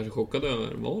 Ja, men kanske chockad över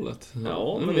valet.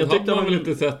 Ja, men jag tyckte han väl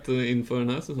inte sett inför den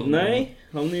här säsongen. Nej,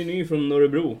 han är ju ny från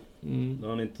Örebro. Mm. Där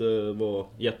han inte var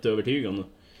jätteövertygande.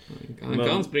 Han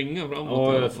kan springa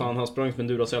framåt. Ja, fan, han sprang som en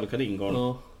Duracell-kanin, Karl.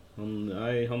 Ja.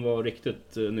 Han var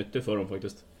riktigt nyttig för dem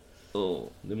faktiskt. Ja.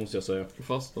 Det måste jag säga.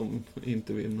 Fast de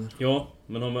inte vinner. Ja,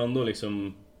 men han var ändå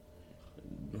liksom...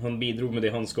 Han bidrog med det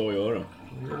han ska göra.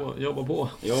 Jobba på.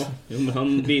 Ja, men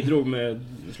han bidrog med...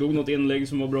 Slog något inlägg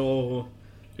som var bra och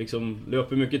liksom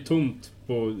löper mycket tomt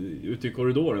ute i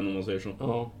korridoren, om man säger så.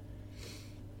 Ja.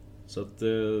 Så att...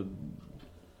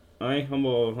 nej, han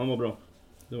var bra.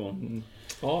 Det var han.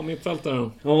 Ja,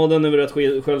 mittfältaren. Ja, den är väl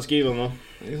rätt självskriven, va?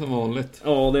 Det är som vanligt.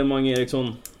 Ja, det är Mange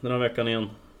Eriksson den här veckan igen.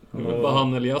 Det var bara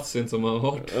han eller Yassin som har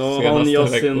varit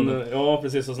senaste veckorna. Ja,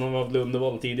 precis, som han var haft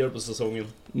Lundevall tidigare på säsongen.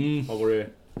 Har varit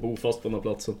bofast på den här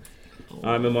platsen.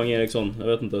 Nej, men Mange Eriksson, jag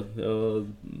vet inte.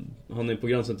 Han är på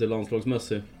gränsen till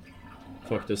landslagsmässig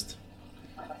faktiskt.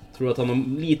 Tror att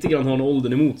han lite grann har en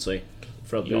åldern emot sig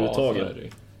för att bli uttagen.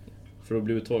 För att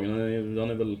bli uttagen. Han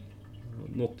är väl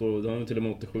något år, han är till och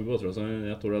med 87 tror jag, så han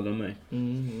är ett år äldre än mig.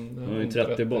 Han är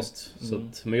 30 bast. Så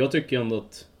att, men jag tycker ändå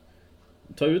att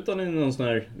ta ut han i någon sån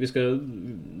här...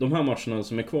 de här matcherna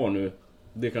som är kvar nu,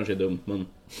 det kanske är dumt, men...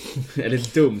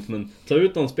 eller dumt, men... Ta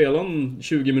ut han, spela han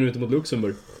 20 minuter mot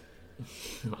Luxemburg.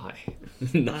 Nej.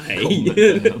 Nej.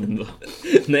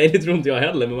 Nej, det tror inte jag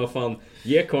heller, men vad fan.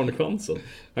 Ge Karn chansen.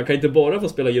 Han kan inte bara få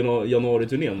spela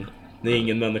januari-turnén när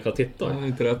ingen människa tittar. Han är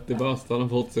inte 30 bast, han har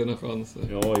fått sina chanser.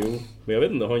 Ja, jo. Men jag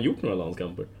vet inte, har han gjort några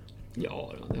landskamper?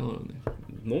 Ja, det har han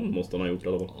ju. Någon måste han ha gjort i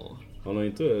alla fall. Ja. Han har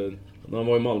inte... När han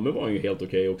var i Malmö var han ju helt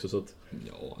okej också, så att...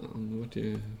 Ja, han var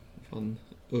ju fan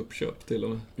uppköpt till och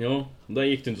med. Ja, där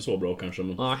gick det inte så bra kanske,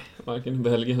 men... Nej, varken i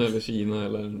Belgien eller Kina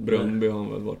eller Bröndby har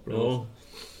han väl varit bra. Ja.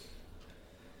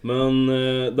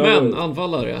 Men...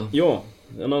 anfallare. Ja,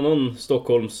 en annan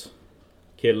Stockholms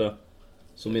kille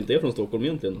som inte är från Stockholm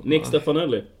egentligen. Nick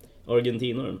Stefanelli,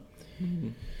 argentinaren.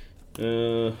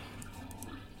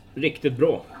 Riktigt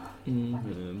bra.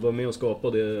 Var med och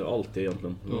skapade allt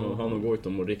egentligen. Han och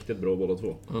Goitom var riktigt bra båda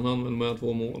två. Han använde med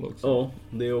 2 mål också. Ja,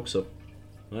 det också.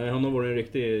 Nej, han har varit en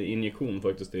riktig injektion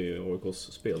faktiskt i AIKs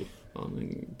spel.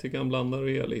 Han tycker han blandar och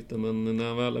ger lite, men när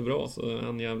han väl är bra så är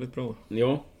han jävligt bra.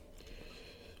 Ja.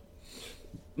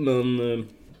 Men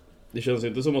det känns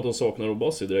inte som att de saknar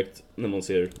Obasi direkt när man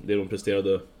ser det de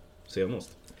presterade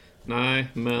senast. Nej,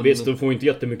 men... Visst, de får inte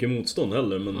jättemycket motstånd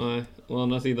heller, men... Nej, å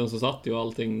andra sidan så satt ju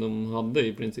allting de hade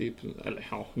i princip. Eller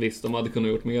ja, visst, de hade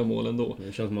kunnat gjort mer mål ändå.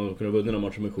 Det känns som att man kunde vunnit den här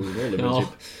matchen med 7-0 i princip. Ja,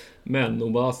 men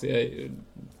Obasi är ju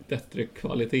bättre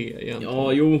kvalitet egentligen.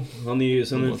 Ja, jo, han är ju...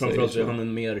 Sen är framförallt han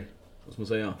en mer, vad ska man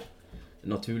säga,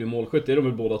 naturlig målskytt. Det är de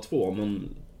väl båda två, men...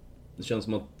 Det känns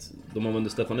som att de använder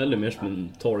Stefanelli mer som en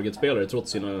targetspelare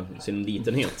trots sin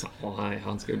litenhet. Nej,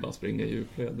 han ska ju bara springa i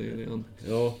djupled, det är ju det.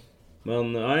 Ja,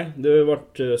 men nej, det har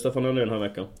varit Stefanelli den här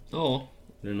veckan. Ja.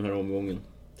 Den här omgången.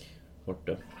 Vart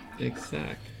det.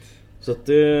 Exakt. Så att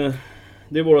det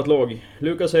är vårt lag.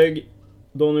 Lukas Hägg,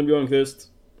 Daniel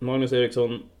Björnqvist, Magnus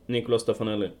Eriksson, Nicolas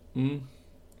Stefanelli.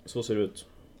 Så ser det ut.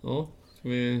 Ja, ska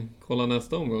vi kolla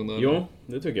nästa omgång då? Ja,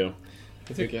 det tycker jag.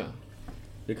 Det tycker jag.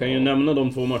 Vi kan ju nämna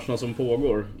de 2 matcherna som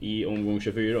pågår i omgång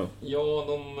 24. Ja,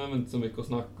 de är väl inte så mycket att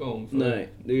snacka om. Nej,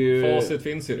 det är ju... Facit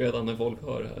finns ju redan när folk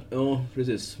hör det här. Ja,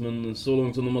 precis. Men så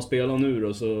långt som de har spelat nu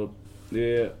då, så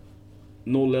det är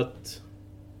 0-1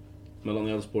 mellan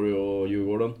Elfsborg och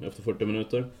Djurgården efter 40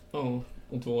 minuter. Ja,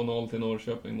 och 2-0 till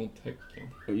Norrköping mot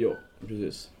Häcken. Ja,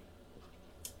 precis.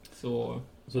 Så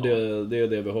det är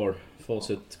det vi har.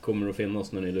 Facit kommer att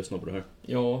finnas när ni lyssnar på det här.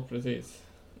 Ja, precis.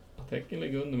 Häcken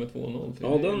ligger under med 2-0.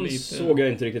 Ja, den såg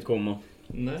jag inte riktigt komma.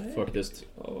 Nej. Faktiskt.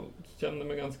 Jag kände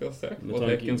mig ganska säker på att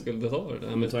Häcken skulle ta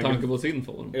det. Med tanke på sin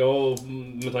form. Ja,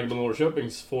 med tanke på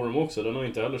Norrköpings form också. Den har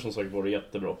inte heller som sagt varit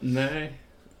jättebra. Nej,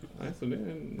 så det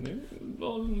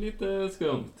var lite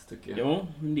skumt tycker jag. Ja,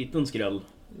 en liten skräll.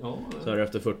 Ja, så här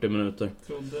efter 40 minuter.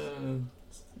 Trodde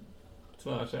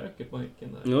tvärsäkert på Häcken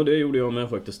där. Ja, det gjorde jag med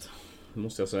faktiskt. Det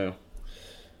måste jag säga.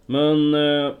 Men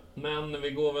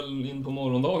vi går väl in på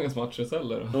morgondagens matcher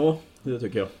istället då? Ja, det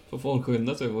tycker jag. Får folk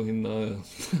skynda sig för att hinna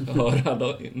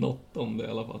höra något om det i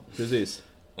alla fall. Precis.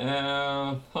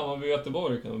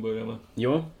 Hammarby-Göteborg kan vi börja med.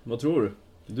 Ja, vad tror du?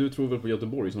 Du tror väl på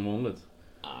Göteborg som vanligt?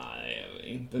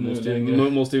 Nej, inte nu längre.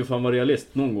 Måste ju fan vara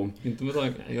realist någon gång. Inte med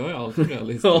tanke... Jag är alltid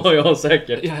realist. Ja,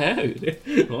 säkert. Jag är ju det.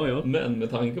 Ja. Men med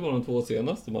tanke på de 2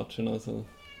 senaste matcherna så...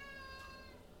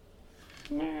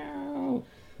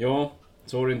 Ja,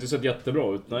 så har det inte sett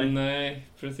jättebra ut, nej. Nej,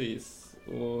 precis.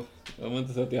 Och jag har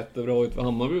inte sett jättebra ut för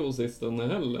Hammarby på sistone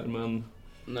heller, men...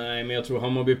 Nej, men jag tror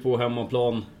Hammarby på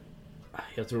hemmaplan...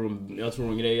 Jag tror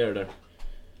de grejer det där.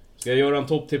 Ska jag göra en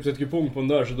topptipset-kupong på den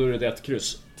där så då är det ett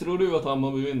kryss. Tror du att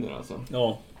Hammarby vinner alltså?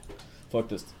 Ja,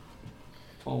 faktiskt.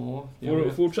 Ja,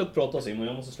 fortsätt prata Simon,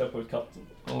 jag måste släppa ut katten.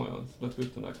 Ja, jag släpper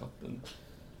ut den där katten.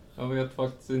 Jag vet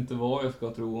faktiskt inte vad jag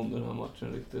ska tro om den här matchen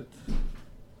riktigt.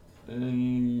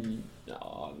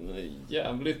 Ja, den är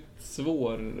jävligt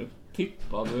svår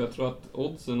tippad och jag tror att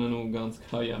oddsen är nog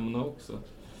ganska jämna också.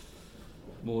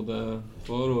 Både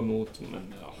för och emot,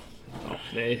 men ja,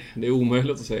 det är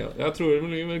omöjligt att säga. Jag tror det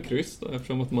blir väl kryss då,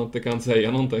 eftersom att man inte kan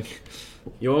säga någonting.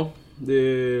 Ja, det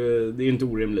är inte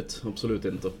orimligt, absolut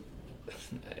inte.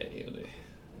 Nej,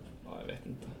 jag vet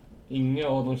inte. Inga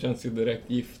av dem känns ju direkt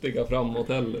giftiga framåt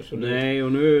heller. Så nej,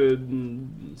 och nu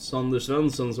Sander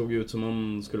Svensson såg ut som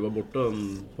han skulle vara borta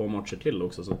en par matcher till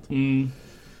också. Så att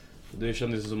det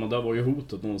kändes som att där var ju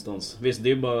hotet någonstans. Visst,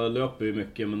 det bara löper ju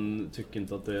mycket, men tycker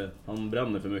inte att han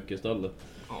bränner för mycket istället.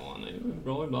 Ja, han är ju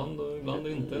bra ibland och ibland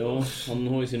inte. Ja, han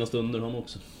har ju sina stunder han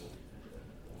också.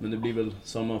 Men det blir väl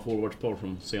samma forwardspar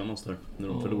som senast här, när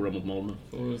de förlorar mot Malmö.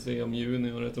 Får vi se om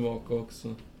Junior är tillbaka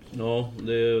också. Ja,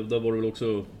 där var det väl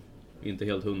också inte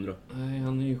helt 100. Nej,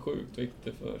 han är ju sjukt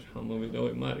viktig för Hammarby. Det har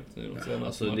ju märkt nu de senaste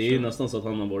alltså, matcherna. det är nästan så att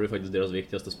han har varit faktiskt deras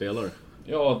viktigaste spelare.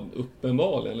 Ja,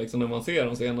 uppenbarligen. Liksom, när man ser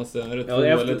de senaste 2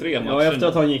 eller 3 matcherna. Ja, efter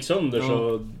att han gick sönder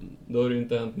så... Då har det ju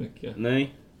inte hänt mycket.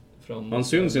 Nej. Han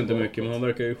syns inte mycket, men han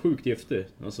verkar ju sjukt giftig.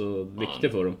 Alltså,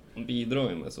 viktig för dem. Han bidrar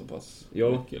ju med så pass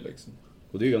mycket liksom.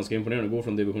 Och det är ju ganska imponerande att gå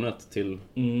från division 1 till...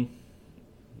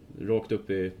 Rakt upp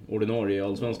i ordinarie i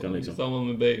Allsvenskan liksom. Samma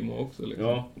med Beijmo också liksom.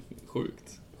 Ja.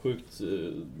 Sjukt.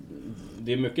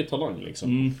 Det är mycket talang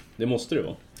liksom. Det måste det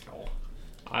vara. Ja.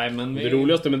 Nej, men det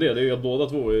roligaste med det är ju att båda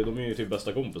två de är ju typ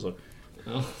bästa kompisar.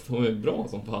 Ja, de är bra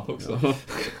som fan också.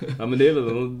 Ja, men det är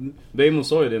väl... Beijmo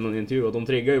sa ju det i någon intervju att de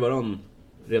triggar ju varann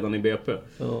redan i BP.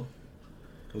 Ja.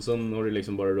 Och sen har det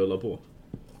liksom bara rullat på.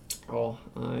 Ja,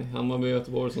 nej. Hammarby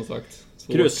Göteborg som sagt.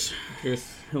 Svårt. Kryss.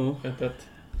 Ja. 1-1.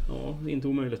 Ja, det är inte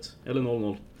omöjligt. Eller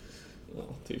 0-0.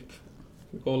 Ja, typ.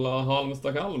 Vi kollar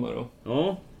Halmstad-Kalmar då.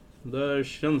 Ja, där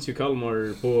känns ju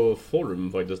Kalmar på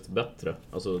form faktiskt bättre.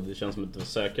 Alltså det känns som ett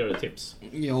säkrare tips.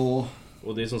 Ja.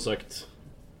 Och det är som sagt...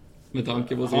 Med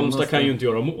tanke på Halmstad kan ju inte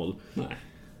göra mål. Nej.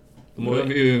 De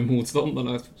behöver ju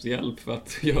motståndarnas hjälp för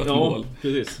att göra ett mål.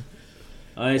 Precis.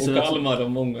 Nej, och Kalmar,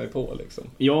 de många är på liksom.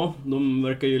 Ja, de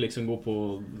verkar ju liksom gå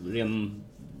på ren...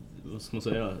 Vad ska man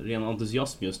säga? Ren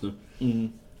entusiasm just nu.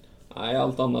 Nej,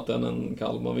 allt annat än en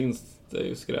Kalmar-vinst är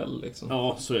ju skräll liksom.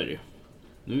 Ja, så är det ju.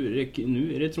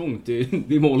 Nu är det trångt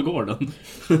i målgården.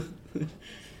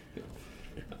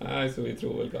 Nej, så vi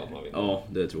tror väl Kalmar vinner. Ja,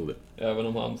 det tror vi. Även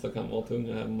om Halmstad kan vara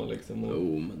tunga hemma liksom.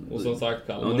 Och som sagt,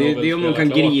 Kalmar det är om de kan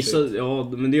grisa. Ja,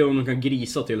 men det är om de kan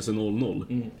grisa till sig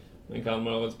 0-0. Men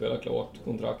Kalmar har väl spelat klart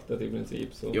kontraktet i princip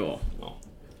så. Ja.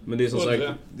 Men det är som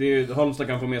sagt, Halmstad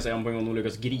kan få med sig en poäng om de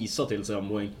lyckas grisa till sig en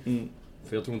poäng.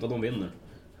 För jag tror inte att de vinner.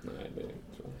 Nej, det tror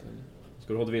jag inte heller.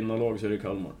 Ska du ha ett vinnarlag så är det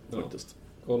Kalmar faktiskt.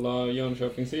 Kolla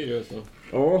Jönköping-Sirius då.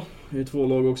 Ja, det är 2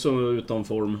 lag också utan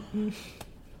form.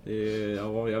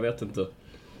 Jag vet inte.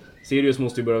 Sirius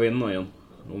måste ju börja vinna igen.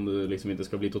 Om det liksom inte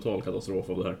ska bli total katastrof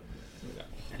av det här.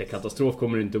 Eller katastrof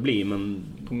kommer det inte att bli, men...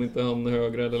 Kommer inte hamna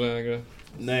högre eller lägre.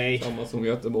 Nej. Samma som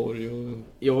Göteborg och...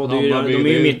 Ja, de är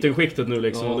ju i mittenskiktet nu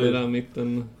liksom. Ja, det är där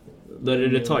mitten... Där är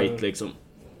det tight liksom.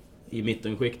 I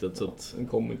mittenskiktet så att... Det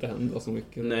kommer inte hända så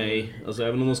mycket. Nej, alltså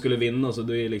även om de skulle vinna så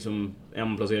det är liksom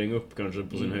en placering upp kanske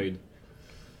på sin höjd.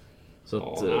 Så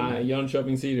att, nej,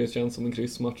 Jönköping-Sirius känns som en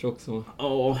kryssmatch också.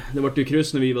 Ja, det var ju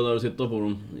kryss när vi var där och tittade på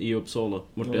dem i Uppsala.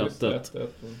 Vart det 1-1.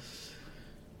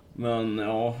 Men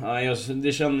ja,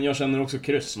 jag känner också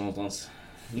kryss någonstans.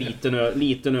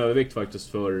 liten övervikt faktiskt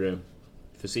för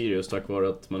Sirius, tack vare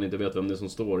att man inte vet vem det är som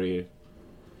står i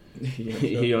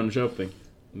Jönköping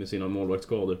med sina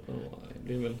målvaktsskador. Ja, det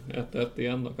blir väl 1-1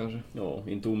 igen då kanske. Ja,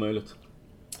 inte omöjligt.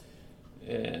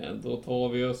 Då tar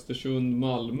vi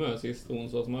Östersund-Malmö sista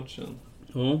onsdagsmatchen.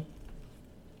 Ja.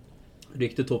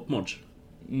 Riktigt toppmatch.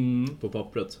 På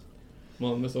pappret.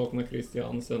 Malmö saknar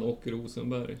Christiansen och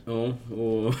Rosenberg. Ja,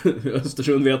 och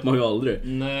Östersund vet man ju aldrig.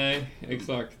 Nej,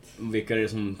 exakt. Vilka det är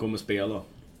som kommer spela.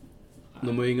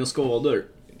 De har ju inga skador.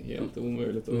 Helt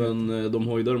omöjligt. Men de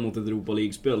har ju däremot ett Europa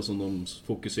League-spel som de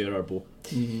fokuserar på.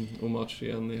 Och match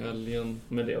igen i helgen.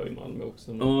 Men det har ju Malmö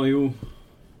också. Ja, jo.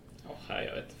 Ja,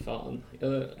 jag vet fan.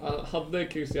 Hade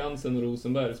Christiansen och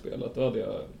Rosenberg spelat, då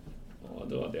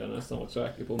hade jag nästan varit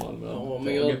säker på Malmö. Ja,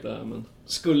 men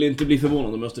skulle inte bli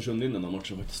förvånad om Östersund vinner den här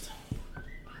matchen faktiskt.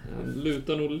 Jag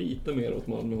lutar nog lite mer åt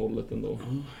Malmö-hållet ändå.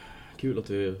 Kul att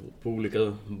det är på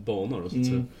olika banor. Så att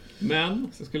säga. Men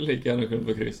så skulle lika gärna kunna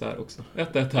få kryss här också.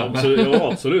 1-1 här.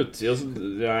 Ja, absolut.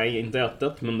 Nej, inte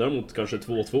 1-1, men däremot kanske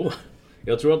 2-2.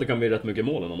 Jag tror att det kan bli rätt mycket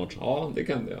mål i den här matchen. Ja, det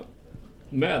kan det.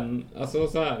 Men, alltså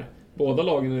så här. Båda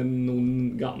lagen är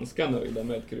nog ganska nöjda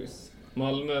med ett kryss.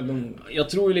 Malmö, Jag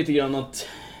tror ju lite grann att...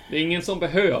 Det är ingen som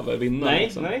behöver vinna.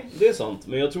 Nej, det är sant.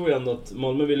 Men jag tror ju ändå att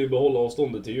Malmö vill ju behålla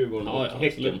avståndet till Djurgården och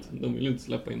Häcken. De vill ju inte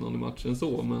släppa in någon i matchen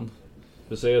så, men...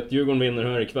 Jag säger att Djurgården vinner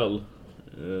här ikväll.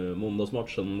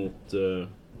 Måndagsmatchen mot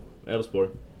Elfsborg.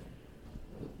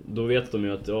 Då vet de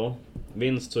ju att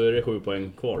vinst så är det 7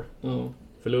 poäng kvar. Ja.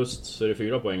 Förlust så är det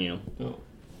 4 poäng igen. Ja.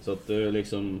 Så att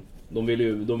liksom... De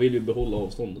vill ju behålla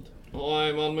avståndet.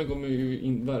 Nej, Malmö kommer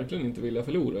ju verkligen inte vilja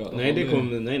förlora. Nej,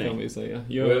 nej. Kan vi säga.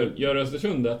 Gör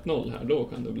Östersund 1-0 här, då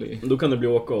kan det bli... Då kan det bli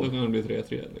åka av. Då kan det bli 3-3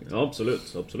 liksom. Ja,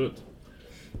 absolut.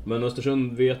 Men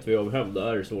Östersund vet vi av hävd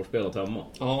är svårspelat hemma.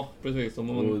 Ja, precis. Om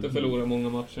man inte förlorar många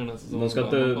matcher den här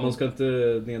säsongen. Man ska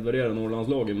inte nedvärdera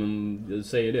Norrlandslagen, men jag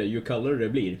säger det. Ju kallare det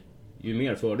blir, ju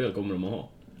mer fördel kommer de att ha.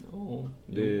 Ja,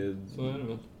 så är det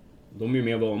väl. De är ju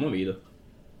mer vana vid det.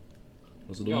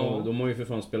 Alltså de har ju för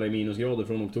fan spelat i minusgrader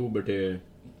från oktober till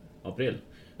april.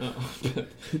 Ja,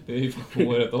 det är ju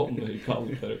året om, det är ju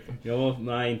kallt där uppe. Ja,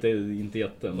 nej, inte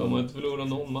jätte. De har inte förlorat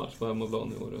någon match på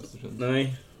hemmaplan i år, Östersund.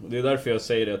 Nej, och det är därför jag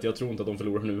säger det, att jag tror inte att de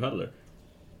förlorar nu heller.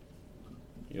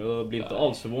 Jag blir inte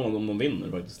alls förvånad om de vinner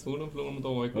faktiskt. Jag tror de förlorar mot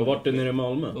AIK. Och vart är nere i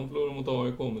Malmö? De förlorar mot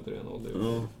AIK med 3-0.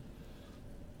 Ja.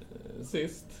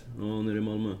 Sist. Ja, nere i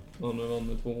Malmö. Ja, nu vann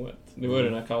med 2-1. Det var ju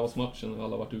den här kaosmatchen när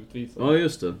alla varit utvisade. Ja,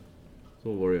 just det.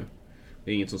 Så var det ju.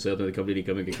 Det är inget som säger att det kan bli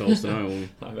lika mycket kaos den här gången.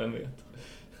 Nej, vem vet.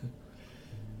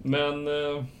 Men,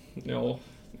 ja.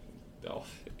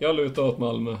 Jag lutar åt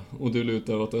Malmö och du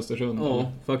lutar åt Östersund.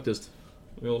 Ja, faktiskt.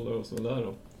 Vi håller oss väl där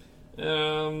då.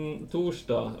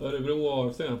 Torsdag, Örebro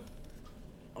AFC.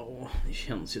 Ja, det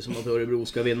känns ju som att Örebro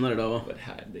ska vinna det där, va?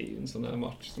 Det är ju en sån här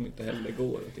match som inte heller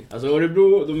går att titta. Alltså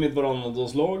Örebro, de är ett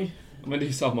varannandags-lag. Men det är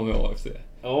ju samma med AFC.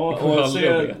 Ja, AFC...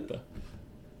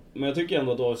 Men jag tycker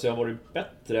ändå att AFC har varit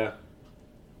bättre.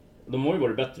 De har ju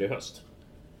varit bättre i höst.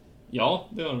 Ja,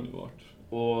 det har de ju varit.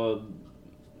 Och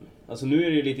alltså nu är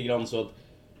det ju lite grann så att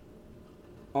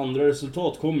andra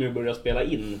resultat kommer ju börja spela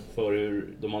in för hur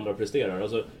de andra presterar.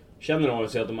 Alltså känner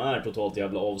AFC att de är totalt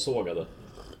jävla avsågade.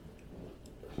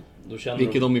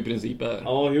 Vilket de i princip är.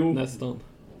 Ja, jo. Nästan.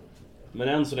 Men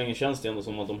än så länge känns det ändå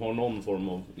som att de har någon form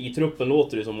av... I truppen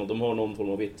låter det som att de har någon form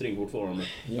av vittring fortfarande.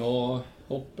 Ja,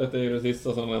 hoppet är ju det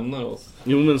sista som lämnar oss.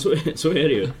 Jo, men så är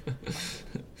det ju.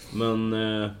 Men...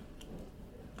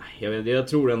 jag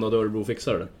tror ändå att Örebro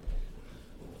fixar det.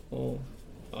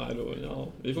 Ja,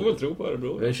 vi får väl tro på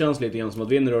Örebro. Det känns lite grann som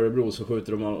att vinner Örebro så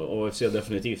skjuter de AFC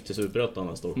definitivt till Superettan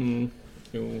nästa år.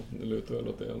 Jo, det lutar väl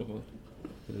åt det i alla fall.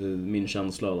 Min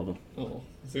känsla i alla fall. Ja,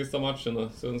 sista matchen då,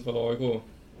 Sundsvall-AIK.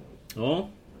 Ja,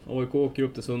 AIK åker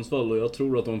upp till Sundsvall och jag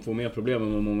tror att de får mer problem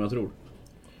än vad många tror.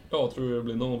 Jag tror det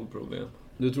blir 0 problem.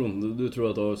 Du tror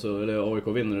att AIK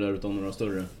vinner det där utan några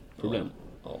större problem?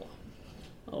 Ja.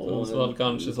 Sundsvall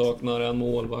kanske saknar en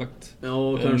målvakt.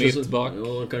 Ja, en mittback.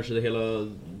 Ja, kanske det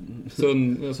hela...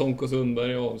 Sonko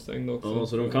Sundberg är avstängd också. Ja,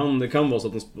 så det kan vara så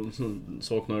att de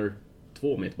saknar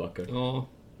 2 mittbackar. Ja.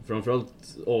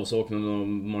 Framförallt avsaknaden av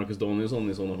Marcus Danielsson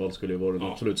i sådana fall skulle ju vara den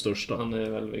absolut största. Han är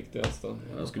väl viktigast då.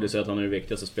 Jag skulle säga att han är den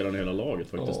viktigaste spelaren i hela laget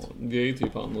faktiskt. Ja, det är ju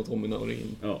typ han och Tommy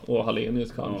Naurin. Ja. Och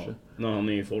Hallenius kanske. Ja. När han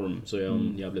är i form så är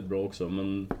han jävligt bra också,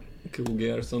 men... Krog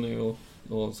Ersson är ju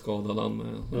avskadad han med.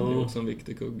 Han är också en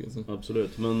viktig kugge. Så.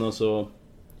 Absolut, men alltså...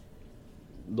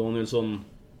 Danielsson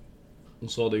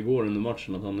sa det igår under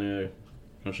matchen att han är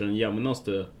kanske den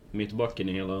jämnaste mittbacken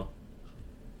i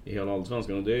hela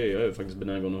allsvenskan, och det är jag faktiskt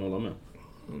benägen att hålla med.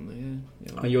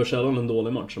 Han gör sällan en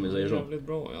dålig match, som vi säger så. Han är jävligt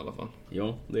bra i alla fall.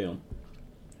 Ja, det är han.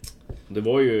 Det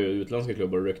var ju utländska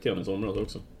klubbar och räckte igen i somras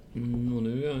också. Och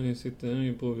nu sitter han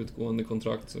ju på utgående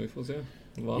kontrakt, så vi får se.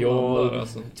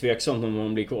 Tveksamt om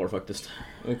man blir kvar faktiskt.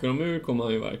 Åker de ur kommer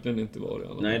han ju verkligen inte vara i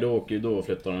alla. Nej, då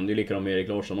flyttar han. Det är likadant med Erik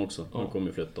Larsson också. Han kommer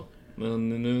ju flytta. Men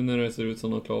nu när det ser ut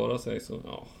som att de klarar sig så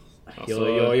alltså,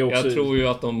 jag tror ju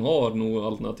att de har nog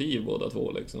alternativ båda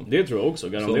två liksom. Det tror jag också,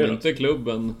 garanterat. Så inte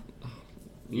klubben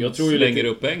jag tror slänger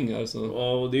upp pengar så.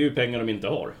 Ja, och det är ju pengar de inte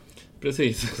har.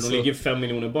 Precis. För de ligger 5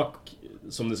 miljoner back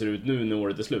som det ser ut nu när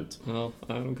året är slut. Ja,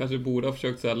 de kanske borde ha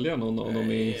försökt sälja någon av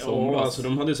dem i somras. Ja, alltså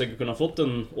de hade säkert kunnat fått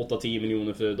en 8-10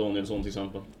 miljoner för Danielsson till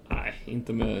exempel. Nej,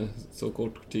 inte med så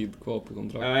kort tid kvar på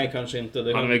kontrakt. Nej, kanske inte.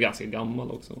 Han är väl ganska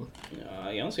gammal också.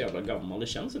 Ja, är han så jävla gammal? Det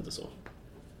känns inte så.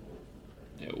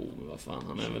 Jo, men vad fan,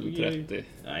 han är väl 30.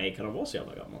 Nej, kan han vara så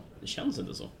jävla gammal? Det känns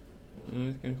inte så.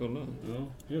 Jag kan kolla. Ja,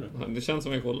 gör det. Det känns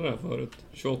som jag kollade det här förut.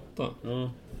 28.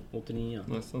 Ja, 89.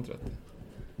 Nästan 30.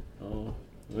 Ja.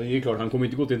 Det är ju klart, han kommer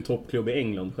inte gå till en toppklubb i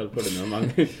England, självklart. Men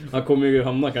han kommer ju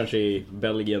hamna kanske i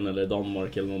Belgien eller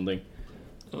Danmark eller någonting.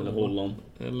 Eller Holland.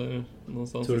 Eller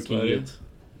någonstans Turkiet. i Sverige.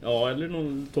 Ja, eller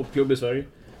någon toppklubb i Sverige.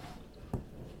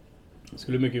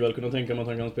 Skulle mycket väl kunna tänka mig att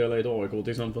han kan spela i ett AIK till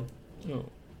exempel. Ja,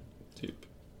 typ.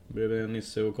 Bredvid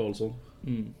Nisse och Karlsson.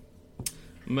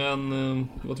 Men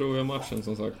vad tror vi om matchen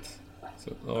som sagt?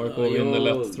 Så, AIK vinner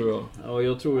lätt tror jag. Ja,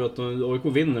 jag tror ju att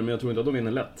AIK vinner, men jag tror inte att de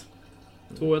vinner lätt.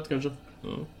 2-1 kanske. Ja.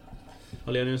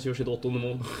 Alenius gör sitt 8:e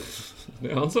mål.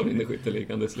 Det är han som vinner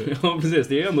skytteligan till slut. Ja, precis.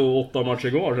 Det är ändå 8 matcher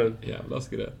kvar sen. Jävla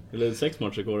skräp. Eller 6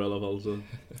 matcher kvar i alla fall. Så.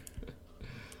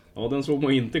 Ja, den såg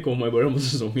man inte komma i början på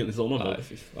säsongen i sådana fall. Nej,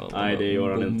 fy fan. Nej, det gör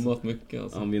han inte. Mycket,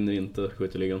 alltså. Han vinner inte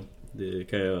skytteligan. Det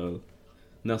kan jag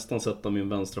nästan sätta min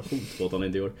vänstra fot på att han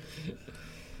inte gör.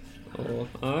 Ja,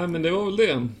 nej, men det var väl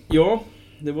det. Ja,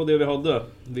 det var det vi hade.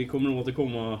 Vi kommer att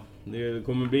återkomma. Det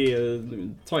kommer bli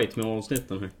tight med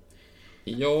avsnitten här.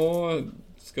 Ja,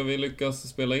 ska vi lyckas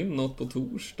spela in något på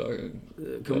torsdag?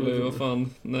 Eller vad fan,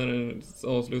 när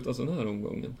avslutas den här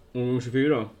omgången? Omgång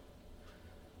 24.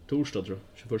 Torsdag tror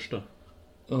jag, 21.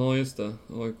 Ja, just det.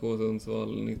 AIK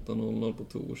Sundsvall 19:00 på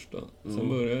torsdag. Sen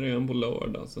börjar det igen på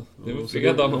lördag. Så det är väl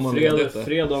fredag om man vet det.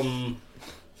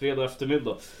 Fredag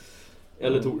eftermiddag.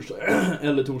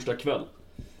 Eller torsdag kväll.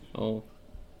 Ja.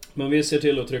 Men vi ser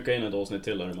till att trycka in ett avsnitt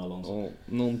till däremellan. Ja,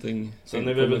 någonting. Sen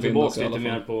är vi väl tillbaka lite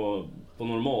mer på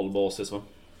normal basis, va?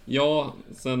 Ja,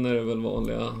 sen är det väl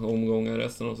vanliga omgångar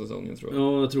resten av säsongen tror jag.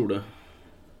 Ja, jag tror det.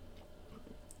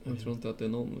 Jag tror inte att det är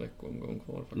någon veckoomgång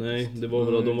kvar faktiskt. Nej, det var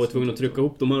väl att de var tvungna att trycka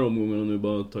ihop de här omgångarna nu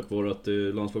bara tack vare att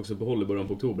landslagsuppehåll i början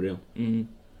på oktober igen.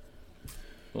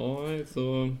 Ja,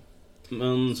 så...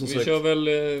 Men som sagt... kör väl,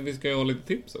 vi ska ju ha lite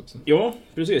tips också. Ja,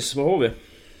 precis. Vad har vi?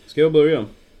 Ska jag börja?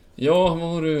 Ja, vad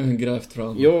har du grävt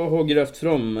fram? Jag har grävt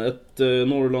fram ett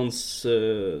Norrlands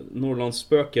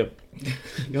spöke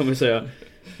kan vi säga.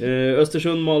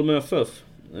 Östersund Malmö FF.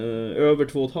 Över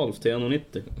 2,5 till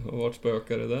 1,90. Vart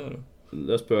spökar det där då?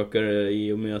 Det spökar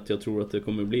i och med att jag tror att det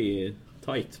kommer bli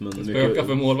tight. Men spökar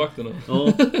för målvakterna?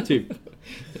 Ja, typ.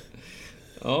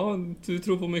 Ja, du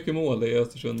tror på mycket mål i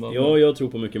Östersund Malmö? Ja, jag tror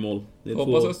på mycket mål.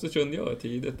 Hoppas Östersund gör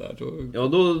tidigt där. Ja,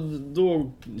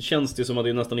 då känns det som att det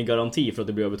är nästan en garanti för att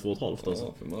det blir över 2,5 alltså.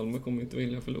 Ja, för Malmö kommer inte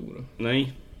vilja förlora.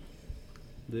 Nej,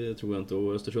 det tror jag inte.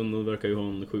 Och Östersund verkar ju ha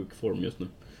en sjuk form just nu.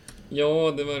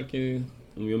 Ja, det verkar ju...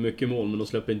 De gör mycket mål, men de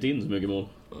släpper inte in så mycket mål.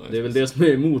 Nej, det är väl det som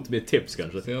är emot med tips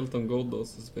kanske. Speciellt om Ghoddos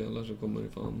spelar så kommer det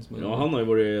fan smälla. Ja, han har ju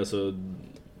varit alltså...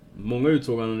 Många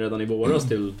utsåg han redan i våras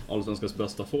till Allsvenskans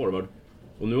bästa forward.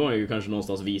 Och nu har han ju kanske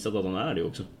någonstans visat att han är det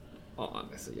också. Ja, han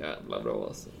är så jävla bra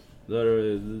alltså.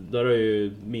 Där har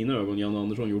ju mina ögon Jan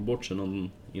Andersson gjort bort sen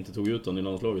han inte tog ut honom i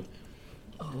landslaget.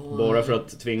 Bara för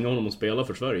att tvinga honom att spela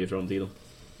för Sverige i framtiden.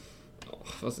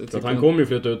 För att han kommer ju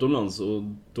flytta utomlands och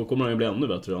då kommer han ju bli ännu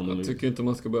bättre. Jag tycker inte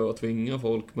man ska behöva tvinga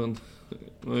folk, men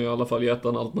man har i alla fall gett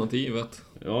han alternativet.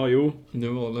 Ja, jo. Nu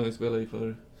valde han ju spela i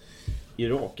för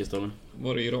Irak istället.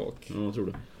 Var det Irak? Ja, jag tror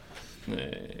det.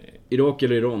 Nej. Irak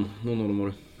eller Iran, någon av dem var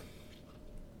det.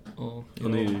 Ja,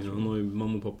 han har ju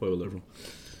mamma och pappa är väl därifrån.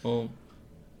 Ja.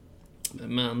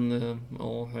 Men,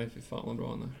 ja, hej för fan vad bra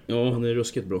han är. Ja, han är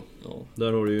ruskigt bra. Ja.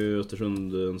 Där har du ju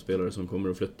Östersund en spelare som kommer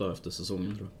att flytta efter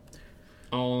säsongen, tror jag.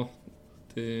 Ja,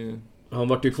 det... Han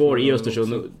vart ju kvar i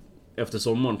Östersund också efter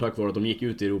sommaren tack vare att de gick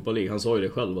ut i Europa League. Han sa ju det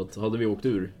själv att hade vi åkt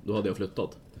ur, då hade jag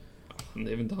flyttat. Det är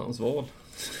väl inte hans val.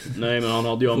 Nej, men han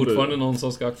hade ju anbud. Fortfarande någon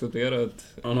som ska acceptera ett...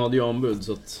 Han hade ju anbud,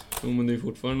 så att... Jo, men det är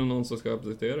fortfarande någon som ska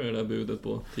acceptera det där budet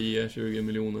på 10-20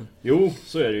 miljoner. Jo,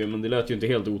 så är det ju, men det lät ju inte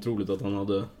helt otroligt att han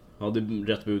hade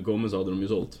rätt bud kommit så hade de ju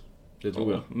sålt. Det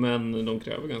tror jag. Men de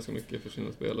kräver ganska mycket för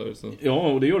sina spelare, så...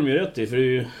 Ja, och det gör de ju rätt i, för det är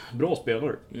ju bra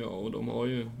spelare. Ja, och de har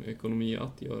ju ekonomi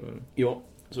att göra det. Ja,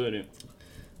 Så är det.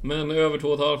 Men över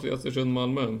 2,5 i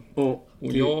Östersund-Malmö. Och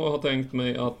jag har tänkt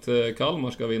mig att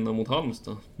Kalmar ska vinna mot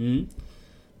Halmstad.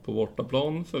 På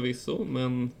bortaplan förvisso,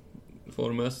 men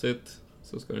formmässigt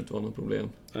så ska det inte vara något problem.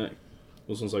 Nej.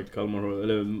 Och som sagt,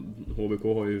 HBK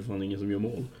har ju fan ingen som gör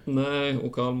mål. Nej,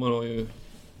 och Kalmar har ju...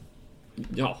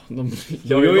 Ja, de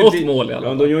gör ju något mål i alla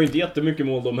fall. Ja, de gör ju inte jättemycket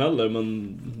mål de heller,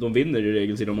 men de vinner i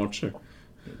regel sina matcher.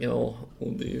 Ja,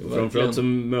 och det är ju verkligen... Framförallt så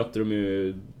möter de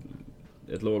ju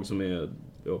ett lag som är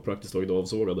praktiskt taget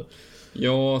avsågade.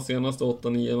 Ja, senaste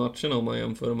 8-9 matcherna om man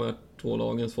jämför de här två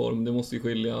lagens form, det måste ju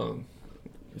skilja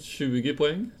 20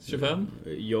 poäng, 25?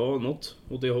 Ja, något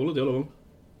åt det hållet i alla fall.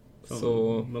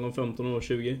 Så... Mellan 15 och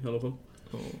 20 i alla fall.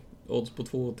 Ja, odds på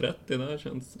 2,30 där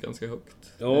känns ganska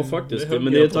högt. Ja, faktiskt. Men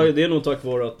det är nog tack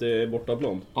vare att det är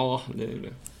bortaplan. Ja, det är ju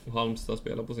det. Och Halmstad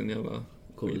spelar på sin jävla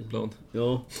skitplan.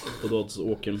 Ja, på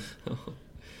Dadsåkern.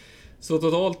 Så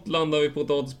totalt landar vi på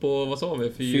ett odds på, vad sa vi?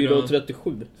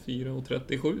 4,37.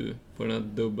 4,37 på den här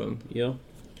dubben. Ja,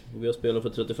 och vi har spelat för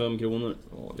 35 kronor.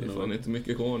 Ja, det är fan inte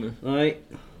mycket kvar nu. Nej.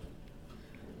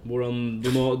 Våran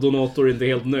donator är inte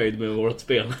helt nöjd med vårt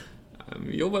spel.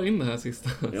 Vi jobbar in det här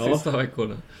sista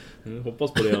veckorna. Jag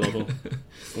hoppas på det i alla fall.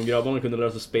 Om grabbarna kunde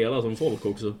lära sig spela som folk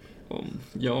också.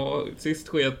 Ja, sist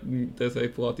sket det sig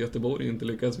på att Göteborg inte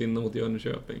lyckas vinna mot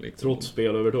Jönköping. Liksom. Trots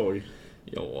spelövertag.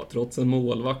 Ja, trots en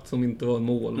målvakt som inte var en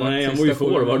målvakt. Nej, han var ju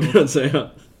forward, kan jag säga.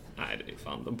 Nej, det är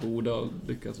fan, de borde ha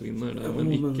lyckats vinna det där.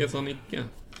 Men icke sa Nicke.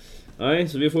 Nej,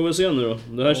 så vi får väl se nu då.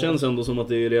 Det här känns ändå som att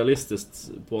det är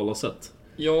realistiskt på alla sätt.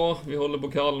 Ja, vi håller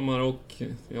på Kalmar och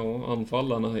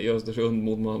anfallarna i Östersund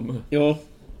mot Malmö. Ja.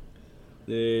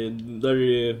 Där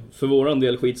är det för våran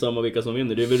del skitsamma vilka som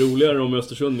vinner. Det är väl roligare om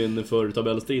Östersund vinner för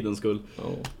tabellstidens skull. Ja.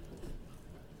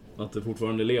 Att det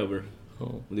fortfarande lever. Ja.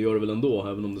 Och det gör det väl ändå,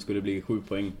 även om det skulle bli 7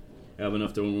 poäng även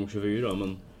efter omgång 24,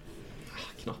 men...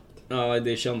 Knappt. Ja,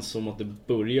 det känns som att det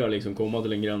börjar liksom komma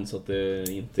till en gräns att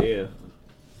det inte är...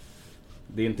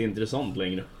 Det är inte intressant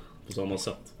längre på samma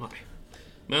sätt. Nej.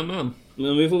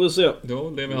 Men vi får väl se.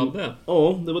 Ja, det vi hade.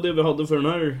 Ja, det var det vi hade för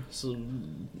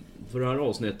det här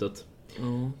avsnittet.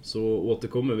 Ja. Så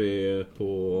återkommer vi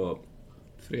på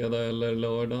fredag eller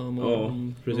lördag. Ja,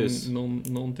 precis.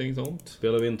 Någonting sånt.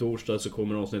 Spelar vi in torsdag så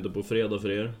kommer avsnittet på fredag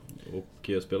för er. Och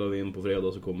spelar vi in på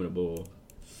fredag så kommer det på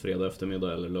fredag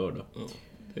eftermiddag eller lördag. Ja,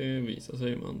 det visar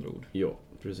sig med andra ord. Ja,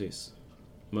 precis.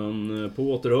 Men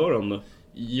på återhörande.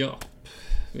 Ja,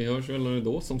 vi hörs väl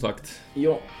då som sagt.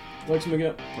 Ja, tack så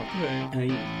mycket. Tack för det.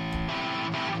 Hej.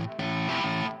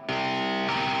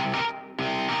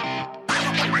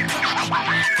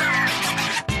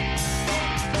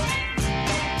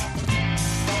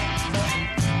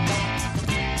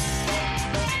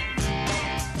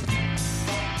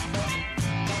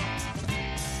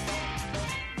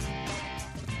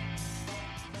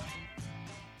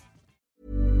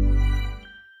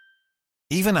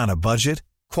 Even on a budget,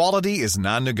 quality is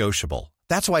non-negotiable.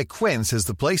 That's why Quince is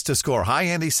the place to score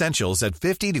high-end essentials at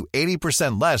 50 to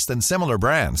 80% less than similar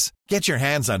brands. Get your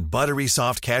hands on buttery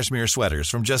soft cashmere sweaters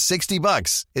from just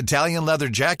 $60, Italian leather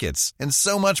jackets, and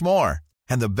so much more.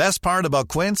 And the best part about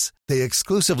Quince, they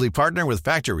exclusively partner with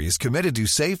factories committed to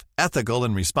safe, ethical,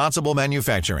 and responsible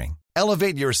manufacturing.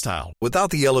 Elevate your style without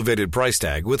the elevated price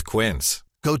tag with Quince.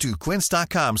 Go to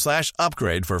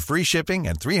quince.com/upgrade for free shipping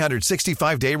and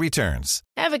 365-day returns.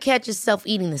 Ever catch yourself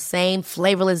eating the same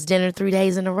flavorless dinner 3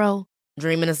 days in a row?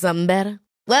 Dreaming of something better?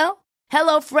 Well,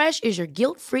 HelloFresh is your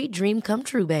guilt-free dream come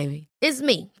true, baby. It's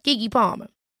me, Keke Palmer.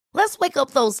 Let's wake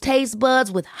up those taste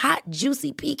buds with hot,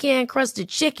 juicy pecan-crusted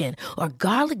chicken or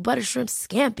garlic butter shrimp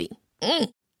scampi.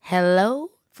 Hello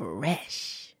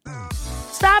Fresh.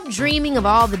 Stop dreaming of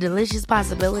all the delicious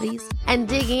possibilities and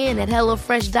dig in at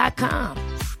HelloFresh.com.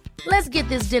 Let's get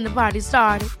this dinner party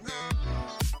started.